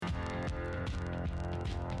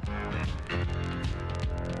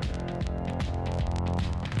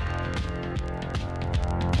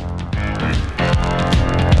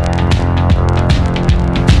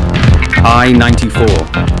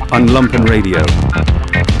I-94 on Lumpen Radio.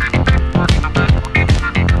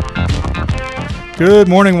 Good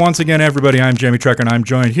morning once again, everybody. I'm Jamie Trecker, and I'm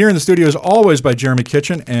joined here in the studio as always by Jeremy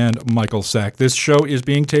Kitchen and Michael Sack. This show is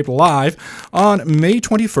being taped live on May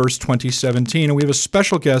 21st, 2017, and we have a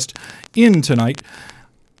special guest in tonight,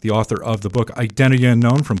 the author of the book Identity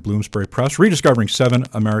Unknown from Bloomsbury Press, Rediscovering 7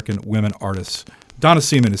 American Women Artists. Donna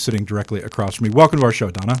Seaman is sitting directly across from me. Welcome to our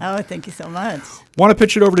show, Donna. Oh, thank you so much. Want to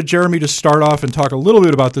pitch it over to Jeremy to start off and talk a little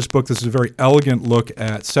bit about this book. This is a very elegant look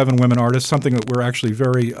at 7 women artists, something that we're actually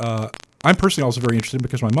very... I'm personally also very interested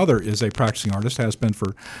because my mother is a practicing artist, has been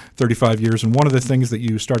for 35 years. And one of the things that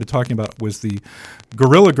you started talking about was the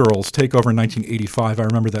Guerrilla Girls takeover in 1985. I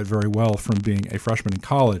remember that very well from being a freshman in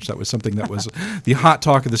college. That was something that was the hot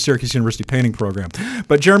talk of the Syracuse University painting program.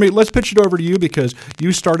 But Jeremy, let's pitch it over to you because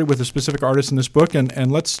you started with a specific artist in this book,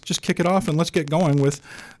 and let's just kick it off and let's get going with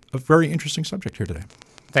a very interesting subject here today.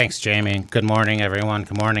 Thanks, Jamie. Good morning, everyone.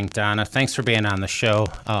 Good morning, Donna. Thanks for being on the show.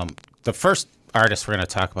 The first artist we're going to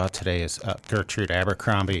talk about today is Gertrude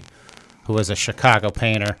Abercrombie, who was a Chicago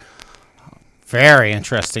painter. Very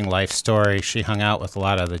interesting life story. She hung out with a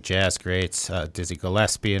lot of the jazz greats, Dizzy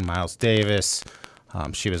Gillespie and Miles Davis.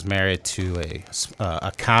 She was married to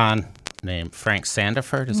a con named Frank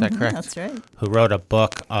Sandiford, is that correct? That's right. Who wrote a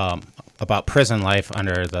book about prison life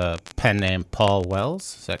under the pen name Paul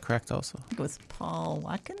Wells. Is that correct also? I think it was Paul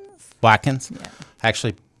Watkins. Watkins? Yeah. I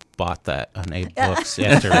actually bought that on 8 books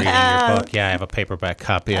after reading your book. Yeah, I have a paperback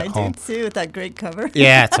copy at home. I did too, with that great cover.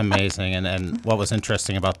 Yeah, it's amazing. And what was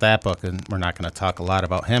interesting about that book, and we're not going to talk a lot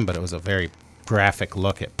about him, but it was a very graphic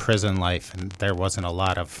look at prison life, and there wasn't a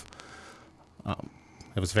lot of...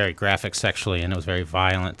 it was very graphic sexually, and it was very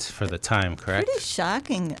violent for the time, correct? Pretty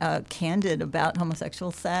shocking, candid about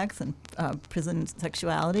homosexual sex and prison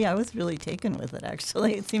sexuality. I was really taken with it,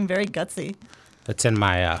 actually. It seemed very gutsy. It's in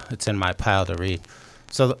my pile to read.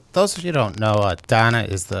 So those of you who don't know, Donna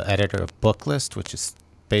is the editor of Booklist, which is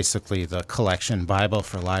basically the collection Bible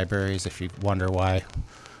for libraries. If you wonder why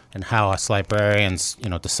and how us librarians,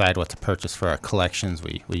 decide what to purchase for our collections,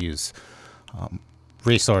 we use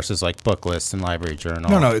resources like Booklist and Library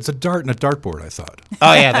Journal. No, it's a dart and a dartboard, I thought.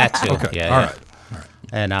 Oh, yeah, that too. Okay, yeah, all yeah. right.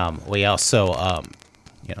 And we also...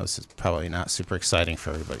 this is probably not super exciting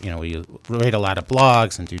for everybody. We read a lot of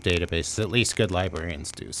blogs and do databases. At least good librarians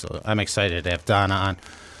do. So I'm excited to have Donna on.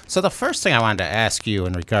 So the first thing I wanted to ask you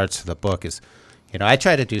in regards to the book is, I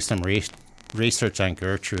tried to do some research on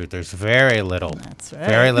Gertrude. There's very little, That's right.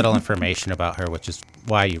 very little information about her, which is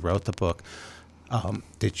why you wrote the book.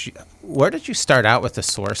 Where did you start out with the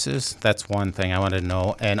sources? That's one thing I want to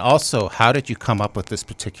know. And also, how did you come up with this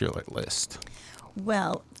particular list?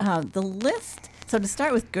 Well, the list... So to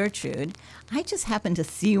start with Gertrude, I just happened to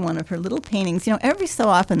see one of her little paintings. Every so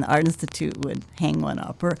often the Art Institute would hang one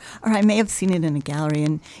up, or I may have seen it in a gallery.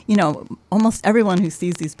 And, almost everyone who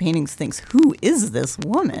sees these paintings thinks, who is this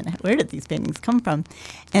woman? Where did these paintings come from?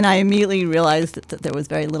 And I immediately realized that there was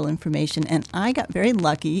very little information. And I got very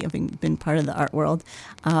lucky, having been part of the art world,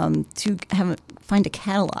 to find a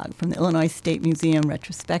catalog from the Illinois State Museum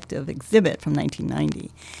retrospective exhibit from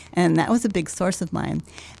 1990. And that was a big source of mine.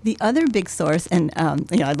 The other big source, and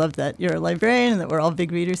I love that you're a librarian and that we're all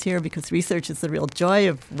big readers here because research is the real joy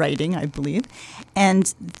of writing, I believe.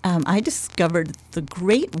 And I discovered the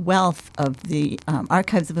great wealth of the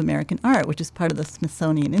Archives of American Art, which is part of the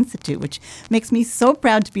Smithsonian Institute, which makes me so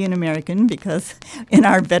proud to be an American because in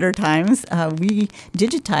our better times, we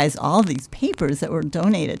digitized all these papers that were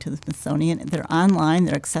donated to the Smithsonian. They're online,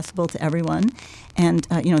 they're accessible to everyone. And,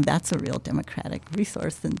 that's a real democratic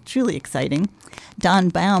resource and truly exciting. Don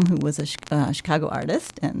Baum, who was a Chicago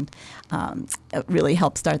artist and really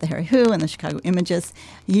helped start the Harry Who and the Chicago Imagists,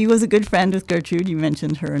 he was a good friend with Gertrude. You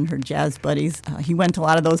mentioned her and her jazz buddies. He went to a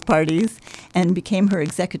lot of those parties and became her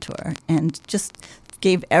executor and just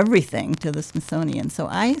gave everything to the Smithsonian. So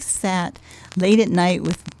I sat late at night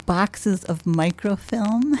with boxes of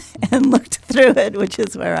microfilm and looked through it, which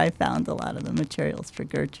is where I found a lot of the materials for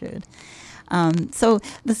Gertrude. So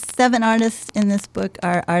the 7 artists in this book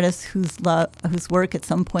are artists whose work at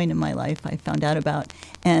some point in my life I found out about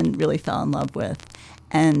and really fell in love with.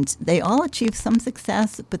 And they all achieved some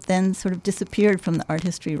success, but then sort of disappeared from the art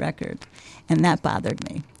history record. And that bothered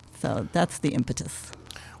me. So that's the impetus.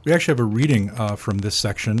 We actually have a reading from this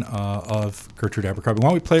section of Gertrude Abercrombie. Why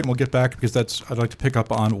don't we play it and we'll get back because I'd like to pick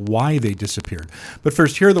up on why they disappeared. But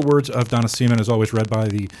first, here are the words of Donna Seaman, as always read by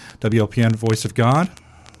the WLPN Voice of God.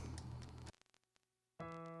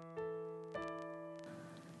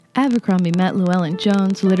 Abercrombie met Llewellyn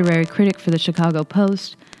Jones, literary critic for the Chicago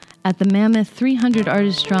Post, at the mammoth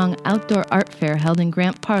 300-artist-strong outdoor art fair held in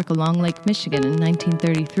Grant Park along Lake Michigan in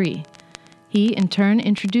 1933. He, in turn,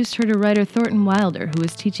 introduced her to writer Thornton Wilder, who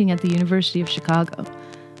was teaching at the University of Chicago.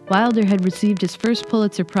 Wilder had received his first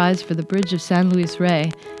Pulitzer Prize for The Bridge of San Luis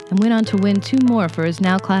Rey and went on to win 2 more for his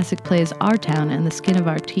now classic plays Our Town and The Skin of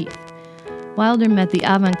Our Teeth. Wilder met the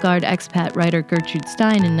avant-garde expat writer Gertrude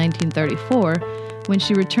Stein in 1934 when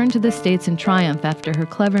she returned to the States in triumph after her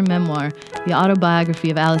clever memoir, The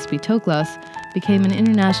Autobiography of Alice B. Toklas, became an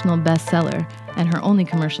international bestseller and her only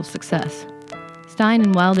commercial success. Stein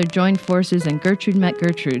and Wilder joined forces and Gertrude met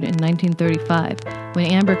Gertrude in 1935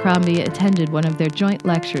 when Abercrombie attended one of their joint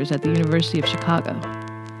lectures at the University of Chicago.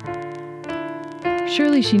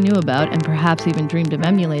 Surely she knew about, and perhaps even dreamed of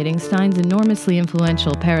emulating, Stein's enormously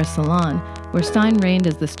influential Paris Salon, where Stein reigned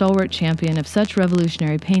as the stalwart champion of such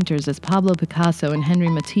revolutionary painters as Pablo Picasso and Henri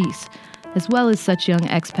Matisse, as well as such young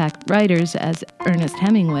expat writers as Ernest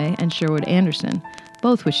Hemingway and Sherwood Anderson,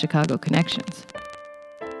 both with Chicago connections.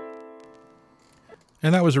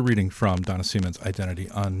 And that was a reading from Donna Seaman's Identity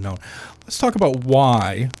Unknown. Let's talk about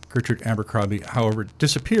why Gertrude Abercrombie, however,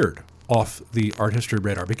 disappeared off the art history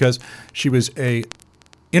radar, because she was an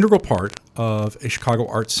integral part of a Chicago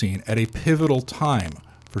art scene at a pivotal time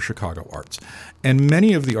for Chicago arts. And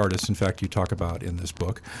many of the artists, in fact, you talk about in this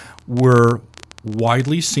book, were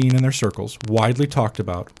widely seen in their circles, widely talked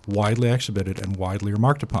about, widely exhibited, and widely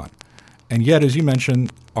remarked upon. And yet, as you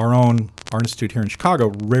mentioned, our own Art Institute here in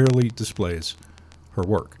Chicago rarely displays her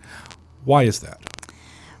work. Why is that?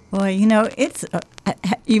 Boy, it's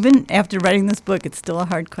even after writing this book, it's still a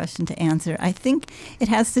hard question to answer. I think it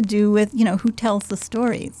has to do with, who tells the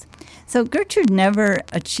stories. So Gertrude never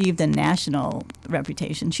achieved a national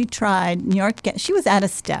reputation. She tried. New York, she was out of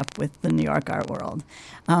step with the New York art world.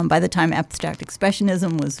 By the time abstract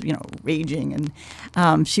expressionism was, raging,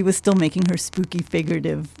 and she was still making her spooky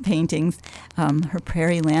figurative paintings, her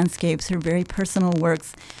prairie landscapes, her very personal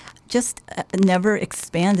works, just never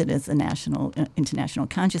expanded as a international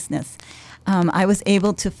consciousness. I was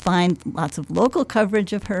able to find lots of local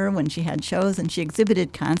coverage of her when she had shows, and she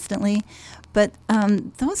exhibited constantly. But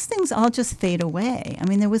those things all just fade away. I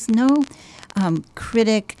mean, there was no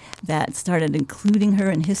critic that started including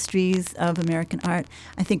her in histories of American art.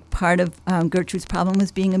 I think part of Gertrude's problem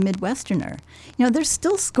was being a Midwesterner. There's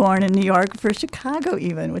still scorn in New York for Chicago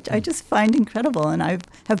even, which I just find incredible, and I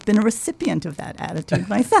have been a recipient of that attitude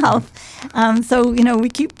myself. So, we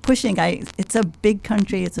keep pushing. It's a big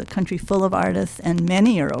country. It's a country full of artists, and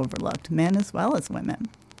many are overlooked, men as well as women.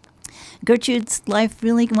 Gertrude's life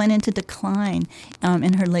really went into decline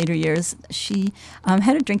in her later years. She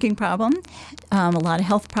had a drinking problem, a lot of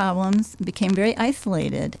health problems, became very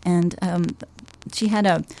isolated, and she had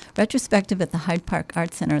a retrospective at the Hyde Park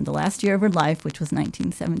Art Center in the last year of her life, which was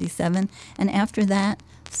 1977, and after that,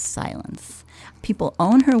 silence. People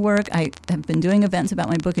own her work. I have been doing events about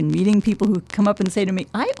my book and meeting people who come up and say to me,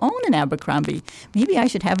 I own an Abercrombie. Maybe I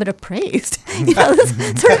should have it appraised.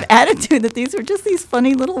 This sort of attitude that these were just these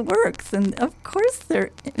funny little works. And of course, they're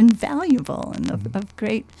invaluable and of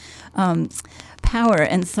great power.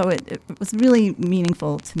 And so it was really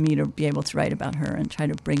meaningful to me to be able to write about her and try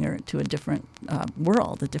to bring her to a different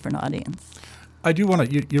world, a different audience. I do want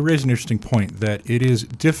to, you raise an interesting point that it is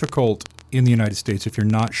difficult in the United States, if you're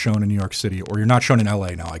not shown in New York City, or you're not shown in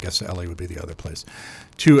LA now, I guess LA would be the other place,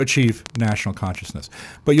 to achieve national consciousness.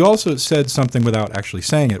 But you also said something without actually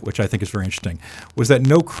saying it, which I think is very interesting, was that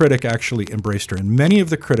no critic actually embraced her. And many of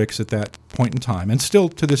the critics at that point in time, and still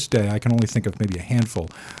to this day, I can only think of maybe a handful,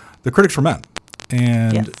 the critics were men.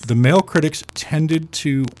 And yes. The male critics tended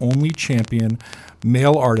to only champion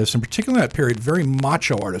male artists, and particularly in that period, very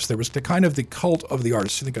macho artists. There was the kind of the cult of the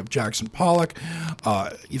artists. You think of Jackson Pollock,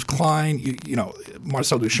 Yves Klein,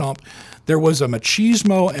 Marcel Duchamp. There was a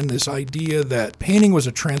machismo and this idea that painting was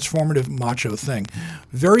a transformative macho thing.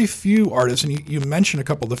 Very few artists, and you mentioned a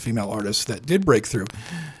couple of the female artists that did break through,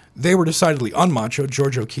 they were decidedly unmacho.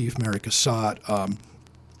 George O'Keeffe, Mary Cassatt.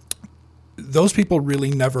 Those people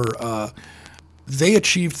really never... they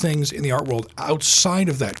achieved things in the art world outside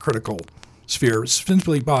of that critical sphere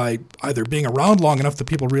simply by either being around long enough that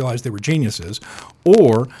people realized they were geniuses,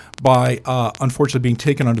 or by unfortunately being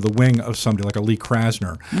taken under the wing of somebody like a Lee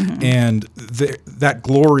Krasner. Mm-hmm. And that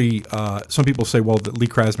glory, some people say, well, that Lee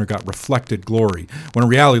Krasner got reflected glory, when in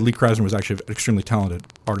reality Lee Krasner was actually an extremely talented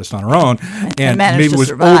artist on her own, and maybe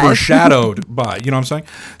was overshadowed by, you know what I'm saying?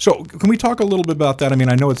 So can we talk a little bit about that? I mean,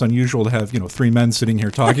 I know it's unusual to have, three men sitting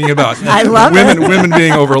here talking about women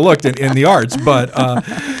being overlooked in the arts, but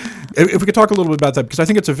if we could talk a little bit about that, because I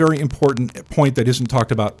think it's a very important point that isn't talked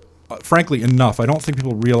about, frankly, enough. I don't think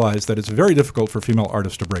people realize that it's very difficult for female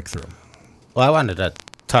artists to break through. Well, I wanted to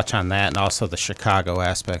touch on that and also the Chicago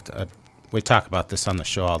aspect. We talk about this on the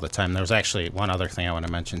show all the time. There was actually one other thing I want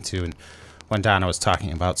to mention, too. And when Donna was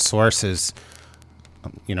talking about sources,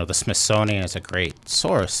 the Smithsonian is a great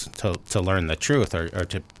source to learn the truth or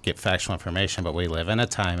to get factual information, but we live in a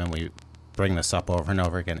time, and we bring this up over and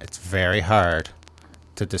over again, it's very hard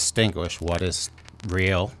to distinguish what is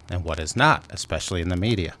real and what is not, especially in the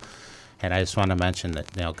media. And I just want to mention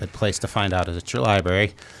that, a good place to find out is at your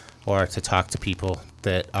library, or to talk to people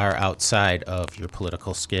that are outside of your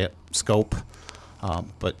political scope.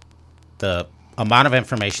 But the amount of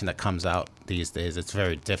information that comes out these days, it's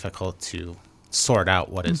very difficult to sort out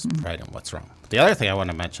what is right and what's wrong. But the other thing I want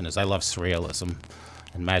to mention is I love surrealism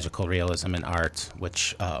and magical realism in art,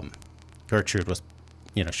 which Gertrude was,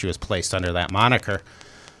 she was placed under that moniker.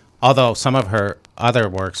 Although some of her other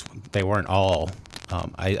works, they weren't all.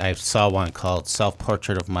 I saw one called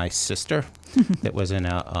Self-Portrait of My Sister that was in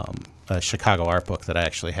a Chicago art book that I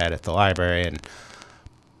actually had at the library.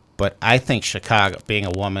 But I think Chicago, being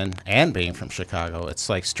a woman and being from Chicago, it's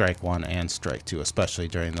like strike one and strike two, especially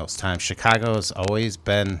during those times. Chicago has always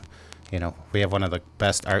been, we have one of the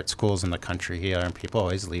best art schools in the country here, and people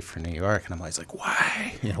always leave for New York. And I'm always like,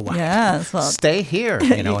 why? Why? Yes, well, stay here,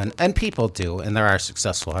 and people do. And there are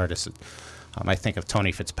successful artists. I think of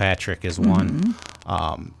Tony Fitzpatrick as one,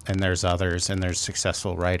 and there's others, and there's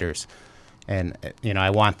successful writers. And,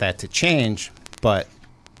 I want that to change, but,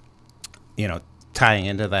 tying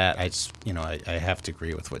into that, I just, I have to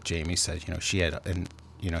agree with what Jamie said. She had, and,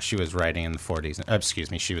 she was writing in the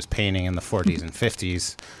 40s, she was painting in the 40s and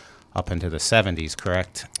 50s up into the 70s,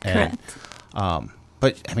 correct? Correct.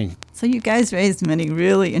 But, I mean. So you guys raised many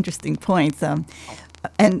really interesting points. I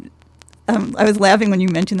was laughing when you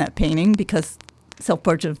mentioned that painting because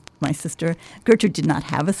Self-Portrait of My Sister, Gertrude did not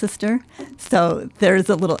have a sister. So there's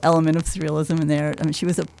a little element of surrealism in there. I mean, she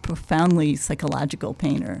was a profoundly psychological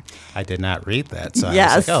painter. I did not read that, so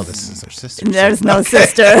yes. I was like, oh, this is her sister. There's no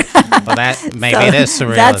sister. Well, it is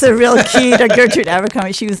surrealism. That's a real key to Gertrude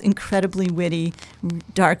Abercrombie. She was incredibly witty,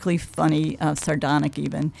 darkly funny, sardonic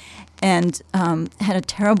even, and had a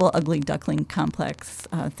terrible ugly duckling complex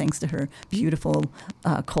thanks to her beautiful,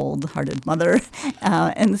 cold-hearted mother.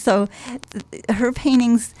 And so her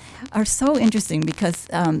paintings are so interesting because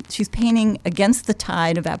she's painting against the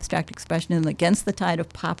tide of abstract expressionism, against the tide of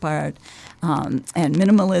pop art and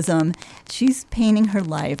minimalism. She's painting her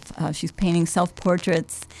life. She's painting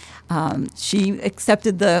self-portraits. She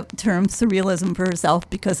accepted the term surrealism for herself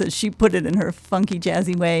because, as she put it in her funky,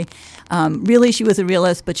 jazzy way, really she was a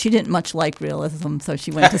realist, but she didn't much like realism, so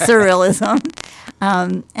she went to surrealism.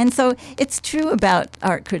 And so it's true about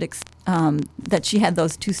art critics that she had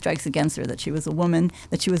those two strikes against her, that she was a woman,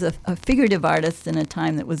 that she was a figurative artist in a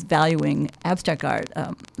time that was valuing abstract art,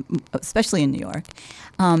 especially in New York.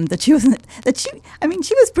 She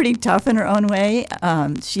was pretty tough in her own way.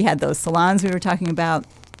 She had those salons we were talking about.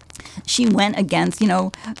 She went against,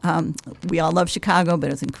 we all love Chicago, but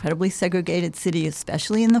it was an incredibly segregated city,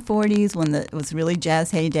 especially in the 40s when it was really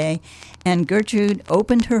jazz heyday. And Gertrude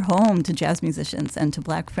opened her home to jazz musicians and to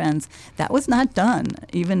black friends. That was not done,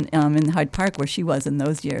 even in Hyde Park where she was in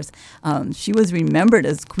those years. She was remembered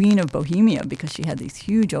as Queen of Bohemia because she had these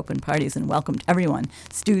huge open parties and welcomed everyone,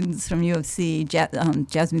 students from U of C,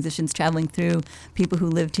 jazz musicians traveling through, people who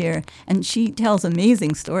lived here. And she tells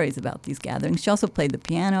amazing stories about these gatherings. She also played the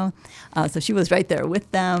piano. So she was right there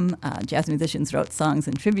with them. Jazz musicians wrote songs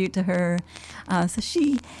in tribute to her. So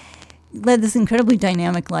she led this incredibly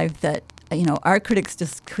dynamic life that, art critics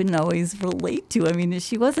just couldn't always relate to. I mean,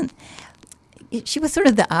 she was sort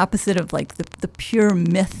of the opposite of like the pure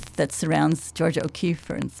myth that surrounds Georgia O'Keeffe,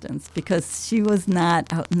 for instance, because she was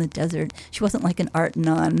not out in the desert. She wasn't like an art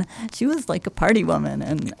nun. She was like a party woman,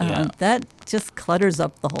 and that just clutters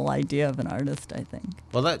up the whole idea of an artist, I think.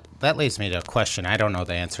 Well, that leads me to a question. I don't know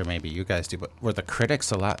the answer. Maybe you guys do. But were the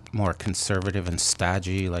critics a lot more conservative and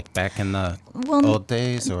stodgy, like back in the old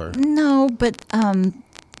days, or no? But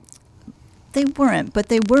they weren't. But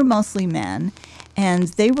they were mostly men. And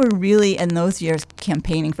they were really, in those years,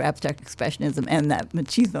 campaigning for abstract expressionism and that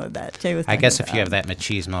machismo that Jay was talking about. I guess if you have that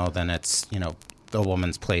machismo, then it's, the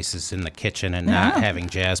woman's place is in the kitchen and not having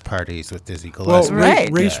jazz parties with Dizzy Gillespie. Well,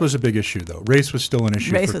 right. Race was a big issue, though. Race was still an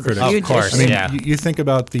issue Race for was critics. a huge Of course, issue. I mean, you think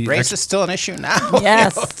about the... Race is still an issue now.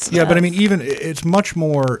 Yes. Yeah, but I mean, even it's much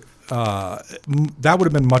more... that would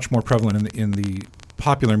have been much more prevalent in the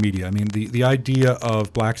popular media. I mean, the idea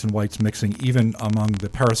of blacks and whites mixing, even among the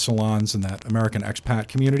Paris salons and that American expat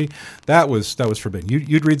community, that was forbidden.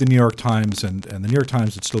 You'd read the New York Times, and the New York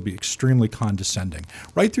Times would still be extremely condescending,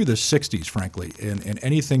 right through the 60s, frankly, in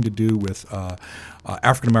anything to do with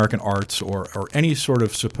African-American arts or any sort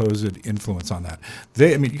of supposed influence on that.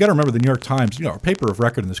 You got to remember the New York Times, a paper of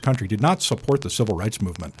record in this country, did not support the civil rights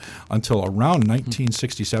movement until around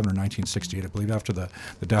 1967 or 1968, I believe, after the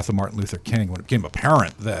death of Martin Luther King, when it became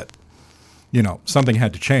apparent that something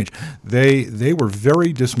had to change. They were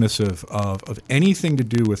very dismissive of anything to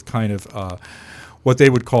do with kind of what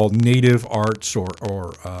they would call native arts or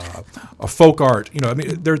a folk art.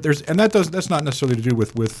 There's and that's not necessarily to do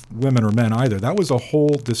with women or men either. That was a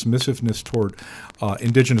whole dismissiveness toward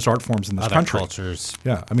indigenous art forms in this Other country. cultures.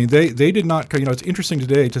 Yeah, I mean they did not. It's interesting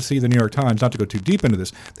today to see the New York Times. Not to go too deep into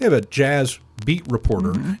this, they have a jazz beat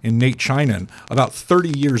reporter in Nate Chinan about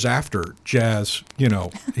 30 years after jazz,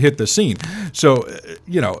 hit the scene. So,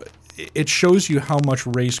 it shows you how much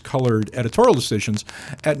race-colored editorial decisions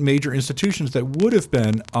at major institutions that would have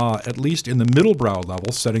been, at least in the middle brow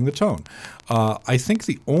level, setting the tone. I think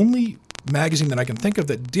the only magazine that I can think of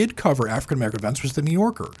that did cover African-American events was The New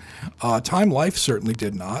Yorker. Time Life certainly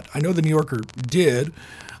did not. I know The New Yorker did.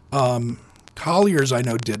 Collier's I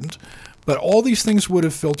know didn't. But all these things would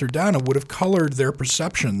have filtered down and would have colored their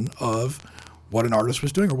perception of what an artist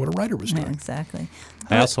was doing or what a writer was doing. Yeah, exactly.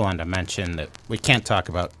 I also wanted to mention that we can't talk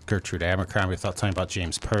about Gertrude Abercrombie without talking about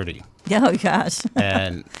James Purdy. Oh, gosh.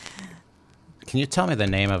 And can you tell me the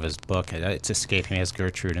name of his book? It's escaping me. It has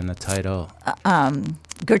Gertrude in the title.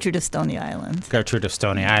 Gertrude of Stony Island. Gertrude of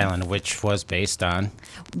Stony Island, which was based on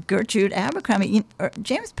Gertrude Abercrombie.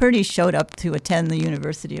 James Purdy showed up to attend the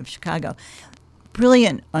University of Chicago.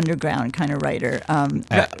 Brilliant underground kind of writer.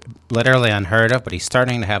 Literally unheard of, but he's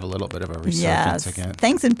starting to have a little bit of a resurgence again.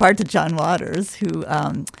 Thanks in part to John Waters, who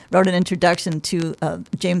wrote an introduction to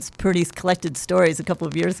James Purdy's collected stories a couple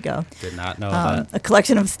of years ago. Did not know that. A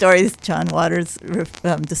collection of stories John Waters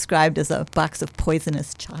described as a box of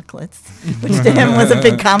poisonous chocolates, which to him was a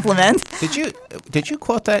big compliment. Did you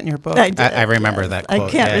quote that in your book? I did. I remember that quote.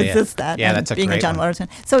 I can't resist that. Yeah, that's a being great a John one. Waters fan.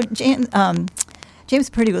 So James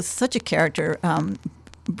Purdy was such a character,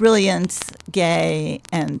 brilliant, gay,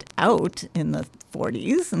 and out in the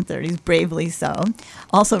 40s and 30s, bravely so.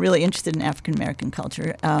 Also really interested in African-American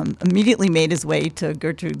culture. Immediately made his way to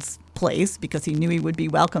Gertrude's place because he knew he would be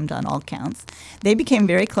welcomed on all counts. They became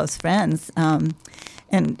very close friends. And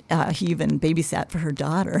he even babysat for her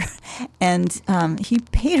daughter. And he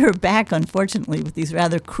paid her back, unfortunately, with these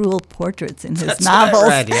rather cruel portraits in his That's novels.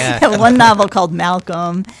 what I read, yeah. One novel called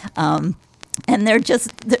Malcolm. And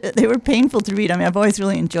they were painful to read. I mean, I've always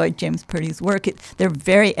really enjoyed James Purdy's work. They're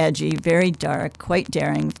very edgy, very dark, quite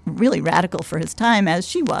daring, really radical for his time, as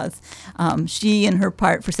she was. She, in her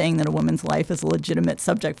part, for saying that a woman's life is a legitimate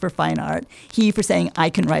subject for fine art. He, for saying, I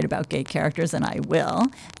can write about gay characters, and I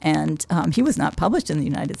will. And he was not published in the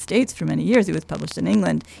United States for many years. He was published in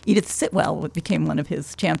England. Edith Sitwell became one of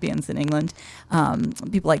his champions in England.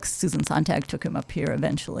 People like Susan Sontag took him up here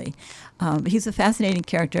eventually. He's a fascinating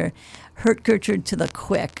character. Hurt Gertrude to the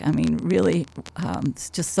quick. I mean, really,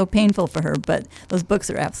 it's just so painful for her. But those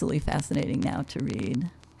books are absolutely fascinating now to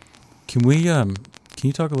read. Can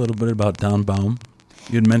you talk a little bit about Don Baum?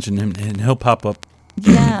 You had mentioned him, and he'll pop up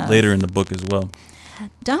later in the book as well.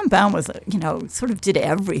 Don Baum was, sort of did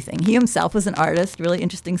everything. He himself was an artist, really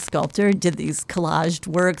interesting sculptor, did these collaged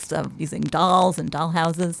works of using dolls and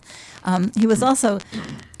dollhouses. He was also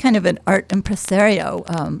kind of an art impresario,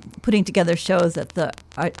 putting together shows at the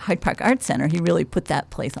Hyde Park Art Center. He really put that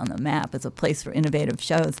place on the map as a place for innovative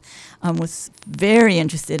shows. Was very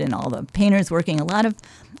interested in all the painters working. A lot of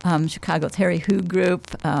Chicago's Harry Hu group,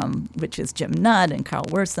 which is Jim Nutt and Carl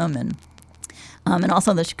Worsom and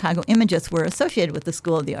also the Chicago Imagists were associated with the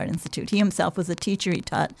School of the Art Institute. He himself was a teacher. He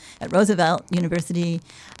taught at Roosevelt University.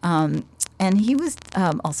 And he was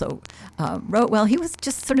also wrote well. He was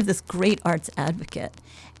just sort of this great arts advocate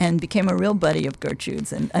and became a real buddy of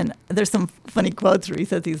Gertrude's. And there's some funny quotes where he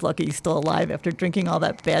says he's lucky he's still alive after drinking all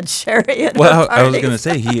that bad sherry at her I was parties. going to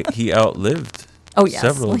say he outlived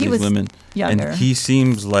several of these women. Younger. And he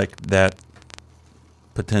seems like that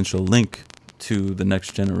potential link to the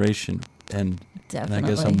next generation. And I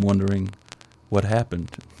guess I'm wondering what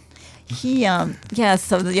happened. He,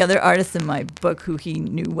 so the other artist in my book who he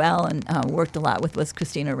knew well and worked a lot with was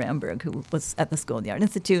Christina Ramberg, who was at the School of the Art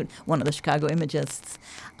Institute, one of the Chicago Imagists.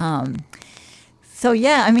 So,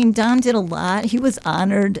 yeah, I mean, Don did a lot. He was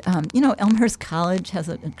honored. Elmhurst College has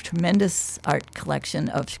a tremendous art collection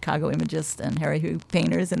of Chicago imagists and Harry Hugh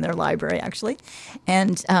painters in their library, actually.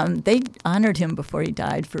 And they honored him before he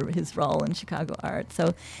died for his role in Chicago art.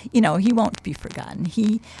 So, he won't be forgotten.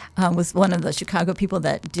 He was one of the Chicago people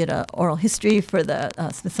that did an oral history for the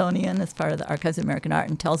Smithsonian as part of the Archives of American Art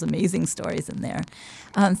and tells amazing stories in there.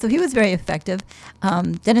 So he was very effective.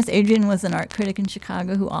 Dennis Adrian was an art critic in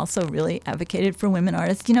Chicago who also really advocated for women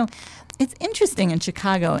artists. It's interesting in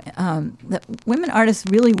Chicago that women artists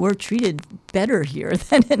really were treated better here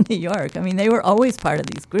than in New York. I mean, they were always part of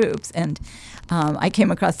these groups. And I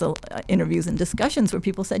came across the interviews and discussions where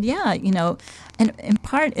people said, and in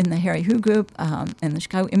part in the Harry Hugh group and the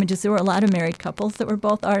Chicago Images, there were a lot of married couples that were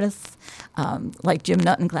both artists, like Jim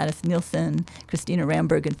Nutt and Gladys Nielsen, Christina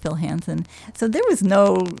Ramberg and Phil Hansen. So there was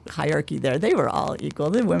no hierarchy there. They were all equal.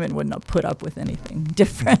 The women wouldn't have put up with anything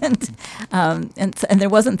different. And there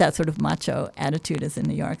wasn't that sort of macho attitude as in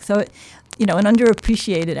New York. So, an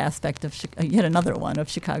underappreciated aspect of yet another one of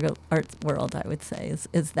Chicago art world, I would say,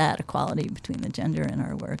 is that equality between the gender in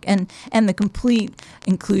our work and the complete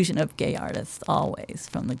inclusion of gay artists always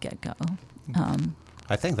from the get-go.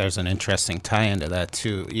 I think there's an interesting tie into that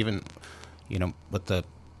too. Even, with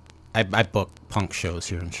I book punk shows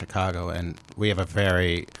here in Chicago, and we have a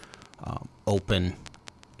very open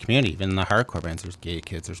community. Even in the hardcore bands, there's gay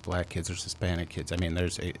kids, there's black kids, there's Hispanic kids. I mean,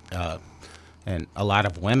 there's and a lot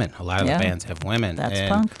of women. A lot of the bands have women. That's and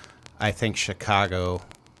punk. I think Chicago,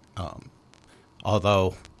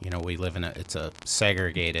 although we live in it's a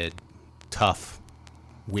segregated, tough,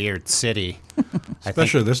 weird city.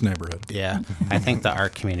 Especially this neighborhood. Yeah, I think the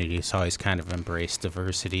art community has always kind of embraced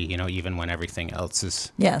diversity. Even when everything else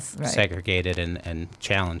is segregated and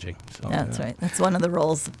challenging. So. That's right. That's one of the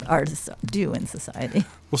roles artists do in society.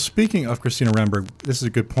 Well, speaking of Christina Ramberg, this is a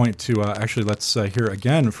good point to actually let's hear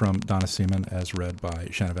again from Donna Seaman as read by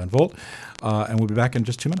Shanna Van Volt, and we'll be back in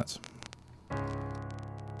just 2 minutes.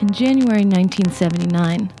 In January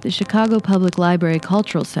 1979, the Chicago Public Library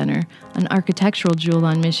Cultural Center, an architectural jewel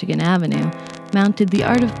on Michigan Avenue, mounted The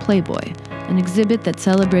Art of Playboy, an exhibit that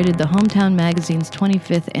celebrated the Hometown magazine's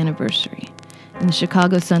 25th anniversary. In the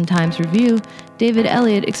Chicago Sun-Times Review, David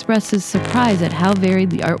Elliott expresses surprise at how varied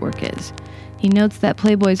the artwork is. He notes that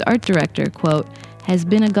Playboy's art director, quote, has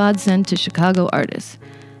been a godsend to Chicago artists,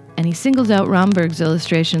 and he singles out Romberg's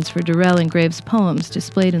illustrations for Durrell and Graves' poems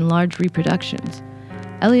displayed in large reproductions.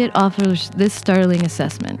 Elliott offers this startling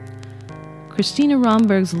assessment. Christina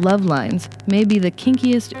Romberg's love lines may be the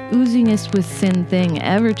kinkiest, oozingest with sin thing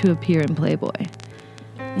ever to appear in Playboy.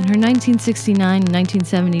 In her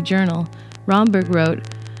 1969-1970 journal, Romberg wrote,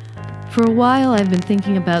 "For a while I've been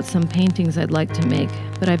thinking about some paintings I'd like to make,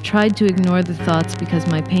 but I've tried to ignore the thoughts because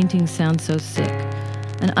my paintings sound so sick.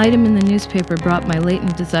 An item in the newspaper brought my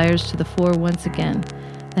latent desires to the fore once again.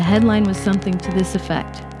 The headline was something to this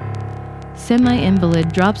effect.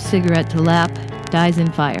 Semi-invalid drops cigarette to lap, dies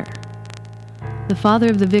in fire. The father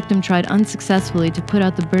of the victim tried unsuccessfully to put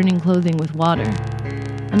out the burning clothing with water.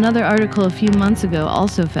 Another article a few months ago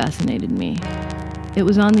also fascinated me. It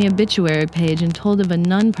was on the obituary page and told of a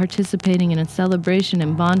nun participating in a celebration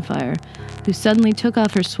and bonfire who suddenly took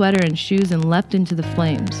off her sweater and shoes and leapt into the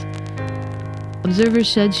flames. Observers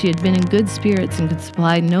said she had been in good spirits and could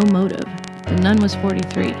supply no motive. The nun was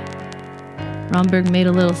 43. Romberg made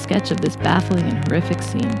a little sketch of this baffling and horrific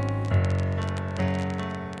scene."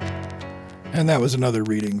 And that was another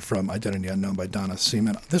reading from Identity Unknown by Donna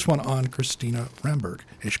Seaman. This one on Christina Ramberg,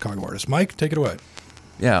 a Chicago artist. Mike, take it away.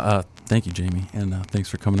 Yeah, thank you, Jamie, and thanks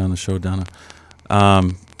for coming on the show, Donna.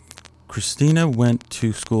 Christina went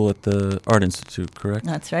to school at the Art Institute, correct?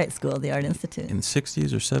 That's right, School of the Art Institute. In the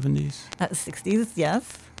 60s or 70s? 60s,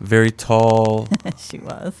 yes. Very tall. She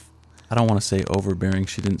was. I don't want to say overbearing.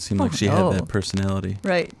 She didn't seem like she had that personality.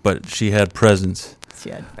 Right. But she had presence. She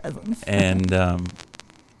had presence. And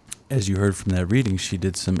as you heard from that reading, she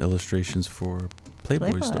did some illustrations for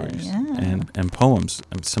Playboy stories and poems.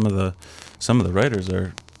 And some of the writers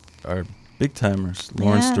are big timers.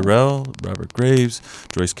 Lawrence Durrell, Robert Graves,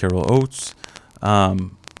 Joyce Carol Oates,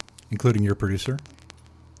 including your producer.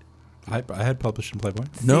 I had published in Playboy.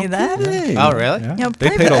 See that? Hey. Oh, really? You know, They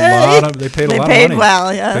paid a lot of. They paid a lot of money. They paid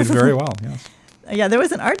well. Yes. Paid very well. Yes. Yeah, there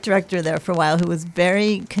was an art director there for a while who was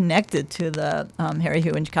very connected to the Harry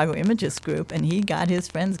Hugh and Chicago Imagists group, and he got his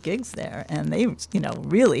friends gigs there, and they,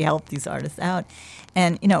 really helped these artists out.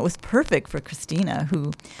 And, it was perfect for Christina,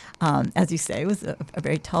 who, as you say, was a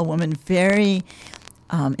very tall woman, very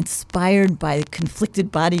inspired by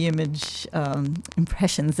conflicted body image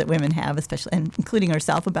impressions that women have, especially, and including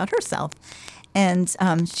herself, about herself. And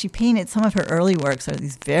she painted some of her early works are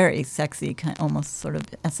these very sexy, kind of almost sort of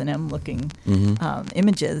S&M looking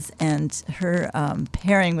images. And her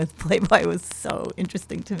pairing with Playboy was so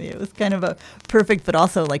interesting to me. It was kind of a perfect, but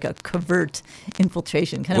also like a covert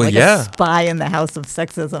infiltration, kind of like a spy in the house of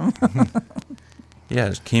sexism. Yeah,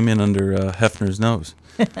 it came in under Hefner's nose.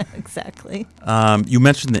 Exactly. You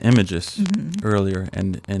mentioned the images earlier,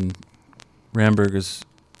 and Ramberg is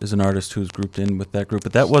an artist who's grouped in with that group,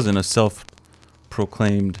 but that wasn't a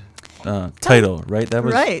self-proclaimed title, right? That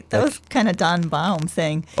was kind of Don Baum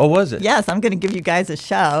saying, "Oh, was it? Yes, I'm going to give you guys a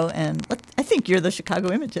show, and I think you're the Chicago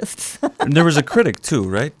Imagists." And there was a critic too,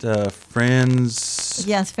 right? Franz.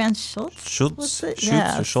 Yes, Franz Schultz.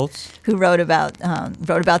 Schultz, who wrote about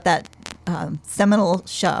that seminal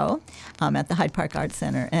show at the Hyde Park Art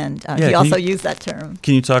Center, and he also used that term.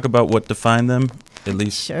 Can you talk about what defined them, at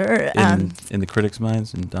least sure. in the critics'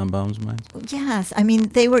 minds and Don Baum's minds? Yes, I mean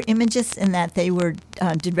they were imagists in that they were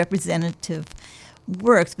did representative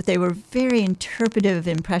works, but they were very interpretive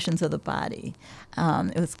impressions of the body.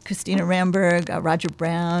 It was Christina Ramberg, Roger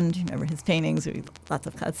Brown. Do you remember his paintings? Lots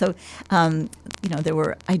of cuts. So, there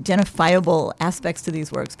were identifiable aspects to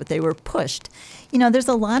these works, but they were pushed. There's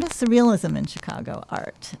a lot of surrealism in Chicago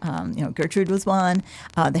art. Gertrude was one.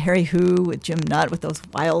 The Harry Who with Jim Nutt with those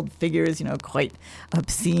wild figures, quite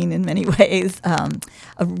obscene in many ways.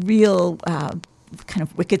 A real kind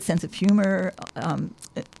of wicked sense of humor.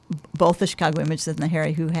 Both the Chicago Images and the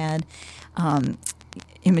Harry Who had.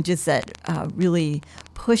 Images that really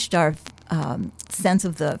pushed our sense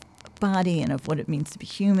of the body and of what it means to be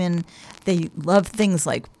human. They loved things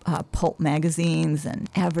like pulp magazines and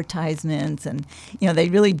advertisements, and they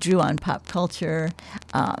really drew on pop culture.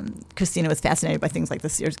 Christina was fascinated by things like the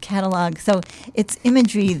Sears catalog. So it's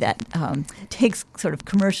imagery that takes sort of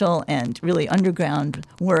commercial and really underground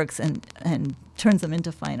works and turns them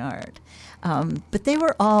into fine art. But they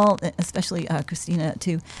were all, especially Christina,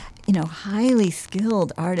 too, highly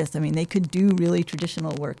skilled artists. I mean, they could do really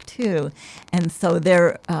traditional work, too. And so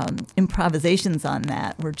their improvisations on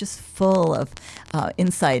that were just full of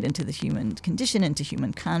insight into the human condition, into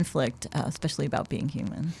human conflict, especially about being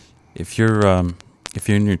human. If you're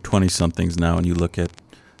in your 20-somethings now and you look at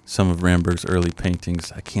some of Ramberg's early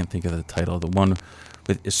paintings, I can't think of the title. The one,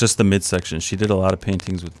 it's just the midsection. She did a lot of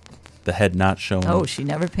paintings with the head not showing. Oh, she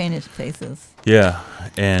never painted faces. Yeah,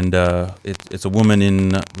 and it's a woman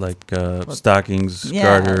in stockings,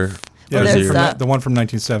 garter. Yeah, the one from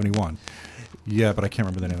 1971. Yeah, but I can't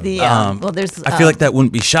remember the name of it. There's. I feel like that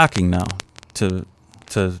wouldn't be shocking now to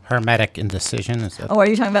Hermetic Indecision. Is that? Oh, are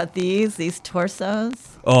you talking about these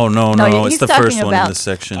torsos? Oh no, it's the first one in the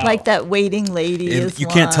section. Like that waiting lady. You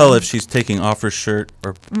can't tell if she's taking off her shirt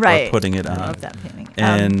or putting it on. I love that painting.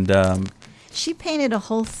 And she painted a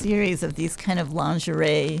whole series of these kind of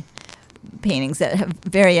lingerie paintings that have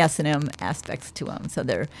very S&M aspects to them. So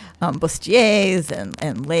they're bustiers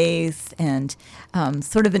and lace and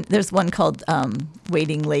there's one called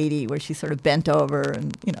Waiting Lady where she's sort of bent over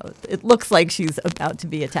and, it looks like she's about to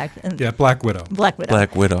be attacked. And Black Widow. Black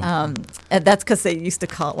Widow. And that's because they used to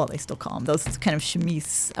they still call them, those kind of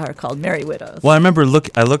chemise are called Merry Widows. Well, I remember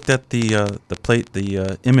I looked at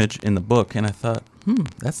the image in the book and I thought,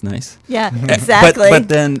 that's nice. Yeah, exactly. But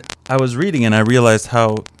then I was reading and I realized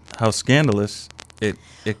how scandalous it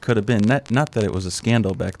could have been. Not that it was a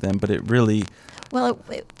scandal back then, but it really... Well,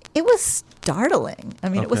 it was startling. I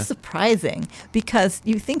mean, It was surprising because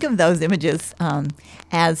you think of those images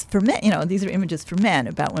as for men. These are images for men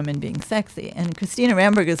about women being sexy. And Christina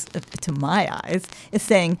Ramberg is, to my eyes, is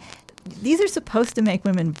saying these are supposed to make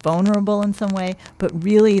women vulnerable in some way, but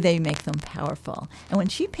really they make them powerful. And when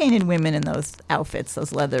she painted women in those outfits,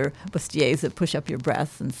 those leather bustiers that push up your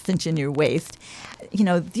breasts and cinch in your waist,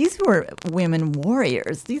 these were women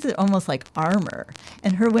warriors. These are almost like armor.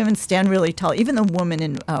 And her women stand really tall. Even the woman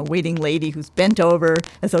in Waiting Lady who's bent over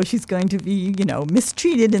as though she's going to be,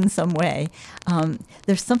 mistreated in some way.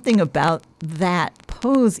 There's something about that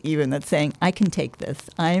pose even that's saying, I can take this.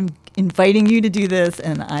 I'm inviting you to do this,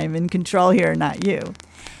 and I'm in control here, not you.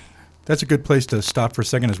 That's a good place to stop for a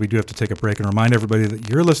second as we do have to take a break and remind everybody that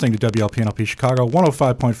you're listening to WLPNLP Chicago,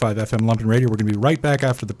 105.5 FM Lumpen Radio. We're going to be right back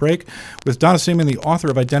after the break with Donna Seaman, the author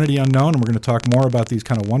of Identity Unknown, and we're going to talk more about these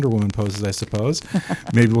kind of Wonder Woman poses, I suppose.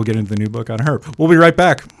 Maybe we'll get into the new book on her. We'll be right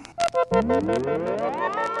back.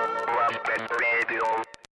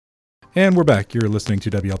 And we're back. You're listening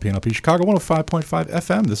to WLPNLP Chicago 105.5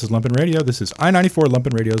 FM. This is Lumpen Radio. This is I-94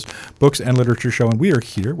 Lumpen Radio's Books and Literature Show, and we are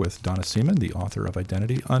here with Donna Seaman, the author of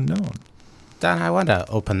Identity Unknown. Donna, I want to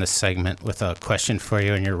open this segment with a question for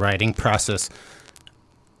you in your writing process.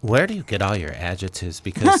 Where do you get all your adjectives?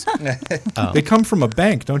 Because they come from a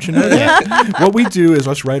bank, don't you know that? What we do is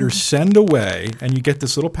us writers send away, and you get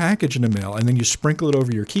this little package in the mail, and then you sprinkle it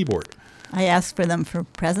over your keyboard. I ask for them for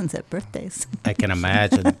presents at birthdays. I can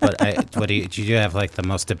imagine. But do you have like the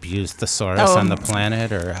most abused thesaurus on the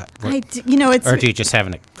planet, or or do you just have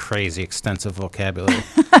a crazy extensive vocabulary?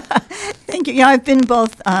 Thank you. I've been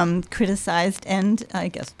both criticized and I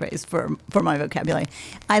guess praised for my vocabulary.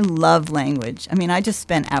 I love language. I mean, I just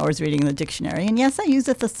spent hours reading the dictionary, and yes, I use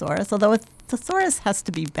a thesaurus, although a thesaurus has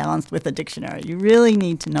to be balanced with a dictionary. You really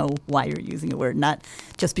need to know why you're using a word, not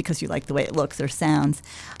just because you like the way it looks or sounds.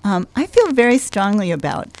 I feel very strongly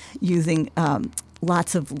about using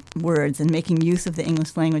lots of words and making use of the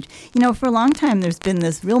English language. For a long time, there's been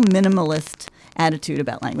this real minimalist attitude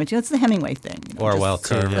about language. It's the Hemingway thing. Orwell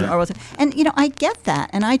too. Yeah. Orwell too. And I get that,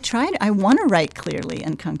 and I want to write clearly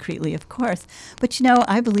and concretely, of course. But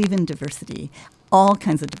I believe in diversity, all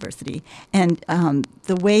kinds of diversity, and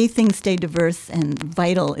the way things stay diverse and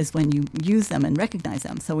vital is when you use them and recognize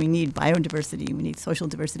them. So we need biodiversity, we need social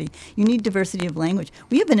diversity, you need diversity of language.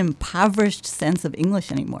 We have an impoverished sense of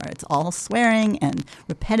English anymore. It's all swearing and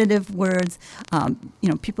repetitive words.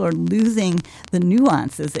 People are losing the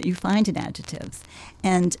nuances that you find in adjectives.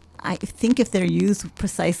 And I think if they're used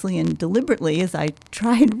precisely and deliberately, as I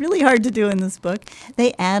tried really hard to do in this book,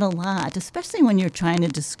 they add a lot, especially when you're trying to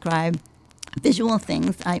describe visual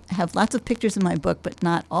things. I have lots of pictures in my book, but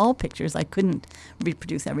not all pictures. I couldn't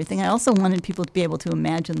reproduce everything. I also wanted people to be able to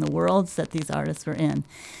imagine the worlds that these artists were in.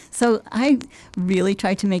 So I really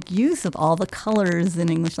tried to make use of all the colors in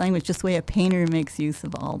English language, just the way a painter makes use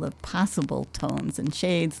of all the possible tones and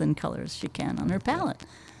shades and colors she can on her palette.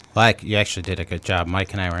 Well, you actually did a good job.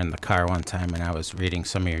 Mike and I were in the car one time, and I was reading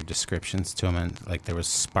some of your descriptions to him, and there was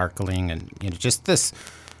sparkling and just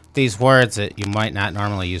these words that you might not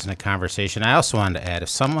normally use in a conversation. I also wanted to add, if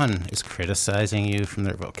someone is criticizing you from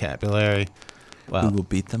their vocabulary, well, we will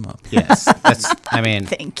beat them up. Yes.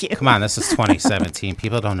 Thank you. Come on, this is 2017.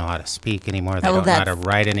 People don't know how to speak anymore. They don't know how to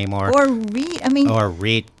write anymore. Or read.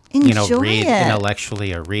 Read it.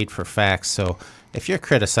 Intellectually or read for facts. So if you're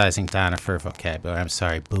criticizing Donna for vocabulary, I'm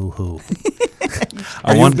sorry, boo-hoo.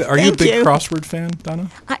 Are you a big crossword fan, Donna?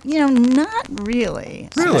 Not really.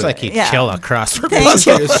 Really? It's like you kill a crossword. Thank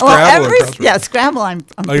you. Scrabble. I'm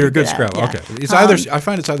you're a good Scrabble. Yeah. Okay. It's I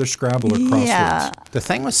find it's either Scrabble or crosswords. Yeah. The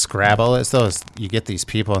thing with Scrabble is you get these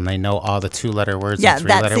people and they know all the 2-letter words and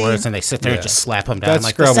 3-letter words, and they sit there and just slap them down. That's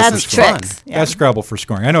Scrabble. That's tricks. Fun. Yeah. That's Scrabble for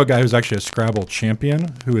scoring. I know a guy who's actually a Scrabble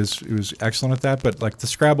champion who's excellent at that. But the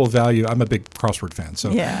Scrabble value, I'm a big crossword fan, so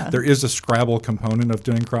there is a Scrabble component of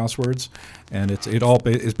doing crosswords, and it all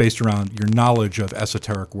is based around your knowledge of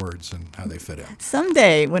esoteric words and how they fit in.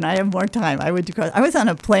 Someday, when I have more time, I would do crosswords. I was on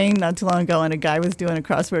a plane not too long ago, and a guy was doing a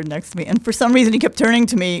crossword next to me, and for some reason he kept turning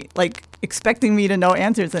to me, expecting me to know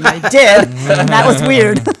answers, and I did, and that was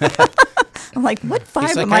weird. I'm like, what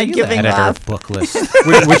vibe am I giving off? Book list.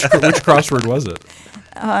 which crossword was it?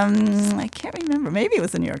 I can't remember. Maybe it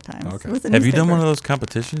was the New York Times. Okay. It was Have you done one of those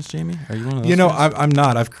competitions, Jamie? Are you one of those? I'm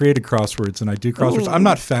not. I've created crosswords and I do crosswords. Ooh. I'm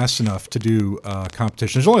not fast enough to do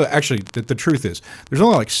competitions. There's only the truth is there's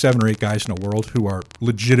only 7 or 8 guys in the world who are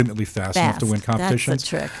legitimately fast enough to win competitions.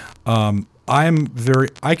 That's the trick.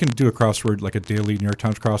 I can do a crossword, like a daily New York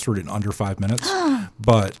Times crossword, in under 5 minutes.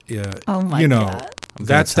 But God.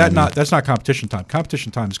 that's not competition time.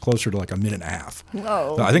 Competition time is closer to a minute and a half.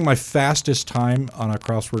 Whoa. So I think my fastest time on a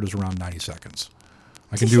crossword is around 90 seconds.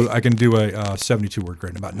 I can do a 72-word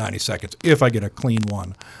grid in about 90 seconds if I get a clean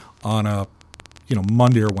one on a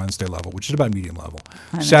Monday or Wednesday level, which is about medium level.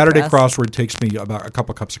 Saturday crossword takes me about a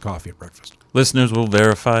couple cups of coffee at breakfast. Listeners will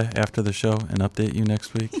verify after the show and update you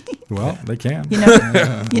next week. Well, they can.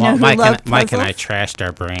 Mike and I trashed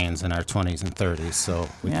our brains in our 20s and 30s, so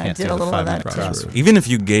we can't do a 5-minute crossword. Even if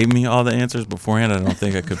you gave me all the answers beforehand, I don't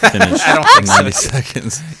think I could finish in 90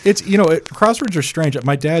 seconds. It's crosswords are strange.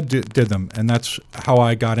 My dad did them, and that's how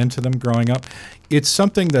I got into them growing up. It's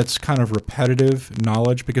something that's kind of repetitive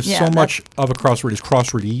knowledge because so much of a crossword is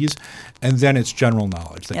crosswordese, and then it's general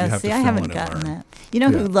knowledge that you have to fill in and learn. I haven't gotten that.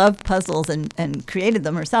 Who loved puzzles and created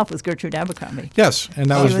them herself was Gertrude Abercrombie. Yes, and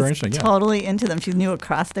that was very interesting. Totally into them. She knew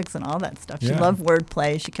acrostics and all that stuff. She loved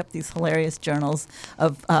wordplay. She kept these hilarious journals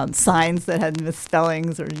of signs that had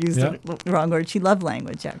misspellings or used the wrong word. She loved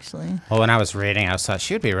language, actually. Well, when I was reading, I thought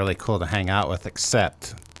she would be really cool to hang out with,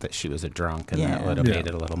 except that she was a drunk, and that would have made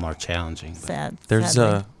it a little more challenging. Sad. There's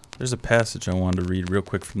a passage I wanted to read real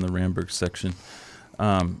quick from the Ramberg section,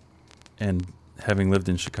 and having lived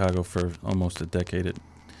in Chicago for almost a decade, it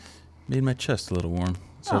made my chest a little warm.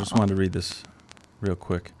 So I just wanted to read this real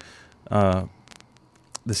quick.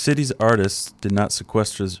 The city's artists did not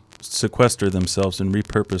sequester themselves in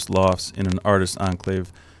repurposed lofts in an artist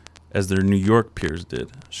enclave as their New York peers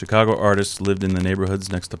did. Chicago artists lived in the neighborhoods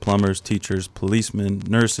next to plumbers, teachers, policemen,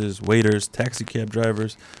 nurses, waiters, taxicab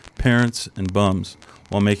drivers, parents, and bums,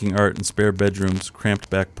 while making art in spare bedrooms, cramped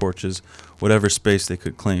back porches, whatever space they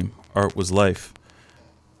could claim. Art was life.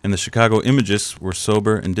 And the Chicago imagists were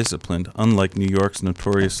sober and disciplined, unlike New York's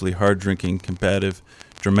notoriously hard-drinking, combative,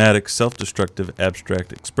 dramatic, self-destructive,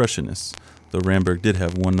 abstract expressionists, though Ramberg did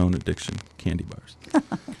have one known addiction, candy bars.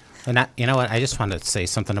 And you know what? I just wanted to say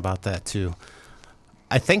something about that, too.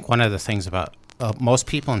 I think one of the things about most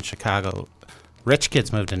people in Chicago, rich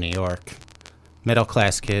kids move to New York,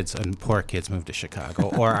 middle-class kids and poor kids move to Chicago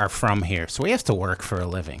or are from here. So we have to work for a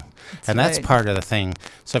living. That's part of the thing.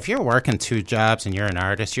 So if you're working 2 jobs and you're an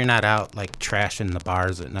artist, you're not out, like, trashing the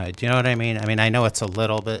bars at night. Do you know what I mean? I mean, I know it's a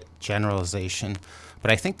little bit generalization,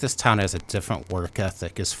 but I think this town has a different work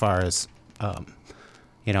ethic as far as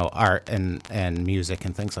art and music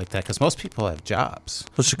and things like that, because most people have jobs.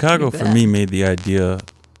 Well, Chicago, for me, made the idea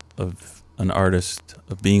of an artist,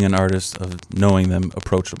 of being an artist, of knowing them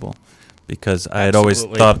approachable. Because I had always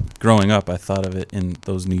thought, growing up, I thought of it in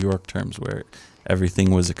those New York terms where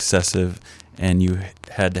everything was excessive and you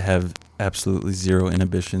had to have absolutely zero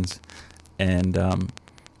inhibitions. And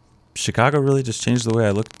Chicago really just changed the way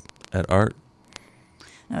I looked at art.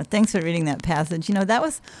 Thanks for reading that passage. That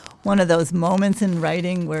was one of those moments in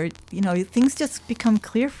writing where, things just become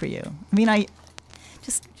clear for you. I mean, I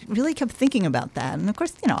just really kept thinking about that. And, of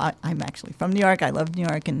course, I'm actually from New York. I love New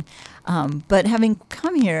York. And but having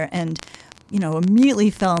come here and, immediately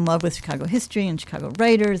fell in love with Chicago history and Chicago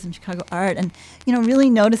writers and Chicago art and, really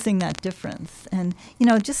noticing that difference. And,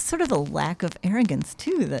 just sort of the lack of arrogance,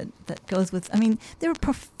 too, that goes with, there were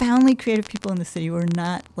profoundly creative people in the city who were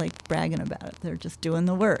not, like, bragging about it. They're just doing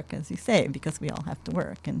the work, as you say, because we all have to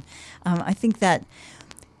work. And I think that,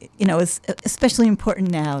 is especially important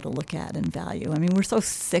now to look at and value. I mean, we're so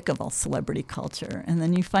sick of all celebrity culture. And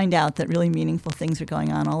then you find out that really meaningful things are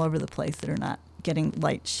going on all over the place that are not getting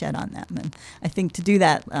light shed on them. And I think to do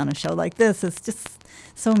that on a show like this is just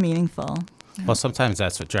so meaningful. Well, sometimes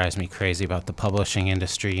that's what drives me crazy about the publishing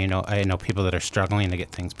industry. I know people that are struggling to get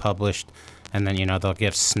things published, and then, they'll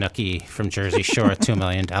give Snooki from Jersey Shore a $2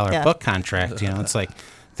 million book contract. It's like,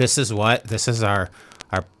 this is our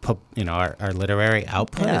literary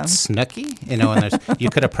output. Yeah. It's Snooki, and you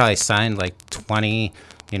could have probably signed like 20,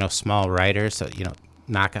 small writers,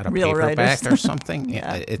 knock out a real paperback writers. Or something.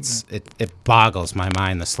 Yeah. It boggles my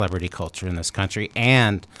mind, the celebrity culture in this country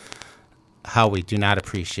and how we do not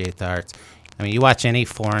appreciate the arts. I mean, you watch any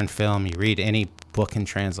foreign film, you read any book in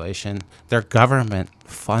translation, their government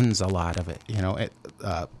funds a lot of it.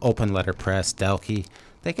 Open Letter Press, Delkey,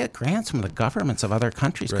 they get grants from the governments of other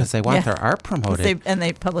countries because they want their art promoted. And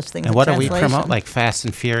they publish things and in what translation. Do we promote? Like Fast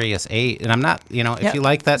and Furious 8. And I'm not, if you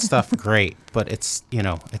like that stuff, great. But it's.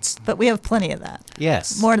 But we have plenty of that.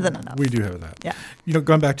 Yes. More than enough. We do have that. Yeah.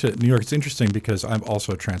 Going back to New York, it's interesting because I'm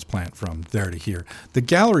also a transplant from there to here. The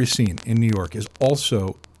gallery scene in New York is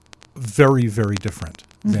also very, very different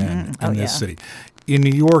than in this city. In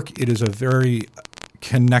New York, it is a very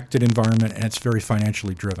connected environment, and it's very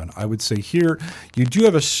financially driven. I would say here you do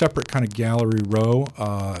have a separate kind of gallery row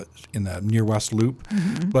in the near West Loop,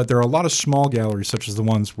 but there are a lot of small galleries such as the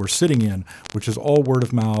ones we're sitting in, which is all word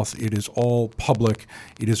of mouth. It is all public.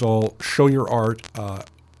 It is all show your art,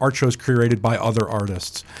 art shows curated by other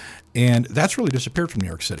artists. And that's really disappeared from New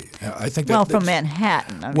York City. I think that from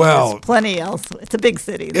Manhattan. There's plenty else. It's a big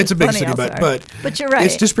city. It's a big city, but you're right.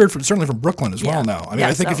 It's disappeared certainly from Brooklyn as well now.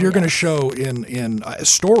 I think if you're going to show in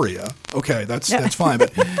Astoria, okay, that's fine.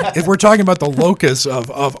 But if we're talking about the locus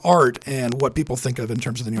of art and what people think of in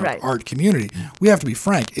terms of the New York art community, we have to be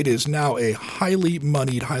frank. It is now a highly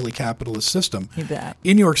moneyed, highly capitalist system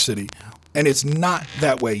in New York City. And it's not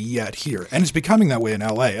that way yet here. And it's becoming that way in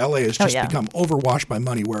L.A. L.A. has just become overwashed by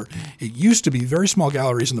money, where it used to be very small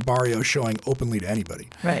galleries in the barrio showing openly to anybody.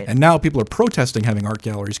 Right. And now people are protesting having art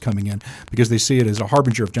galleries coming in because they see it as a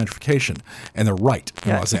harbinger of gentrification. And they're right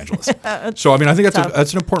in Los Angeles. So, I think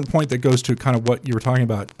that's an important point that goes to kind of what you were talking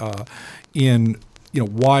about in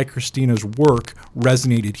why Christina's work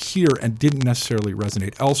resonated here and didn't necessarily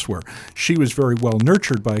resonate elsewhere. She was very well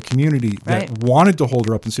nurtured by a community that wanted to hold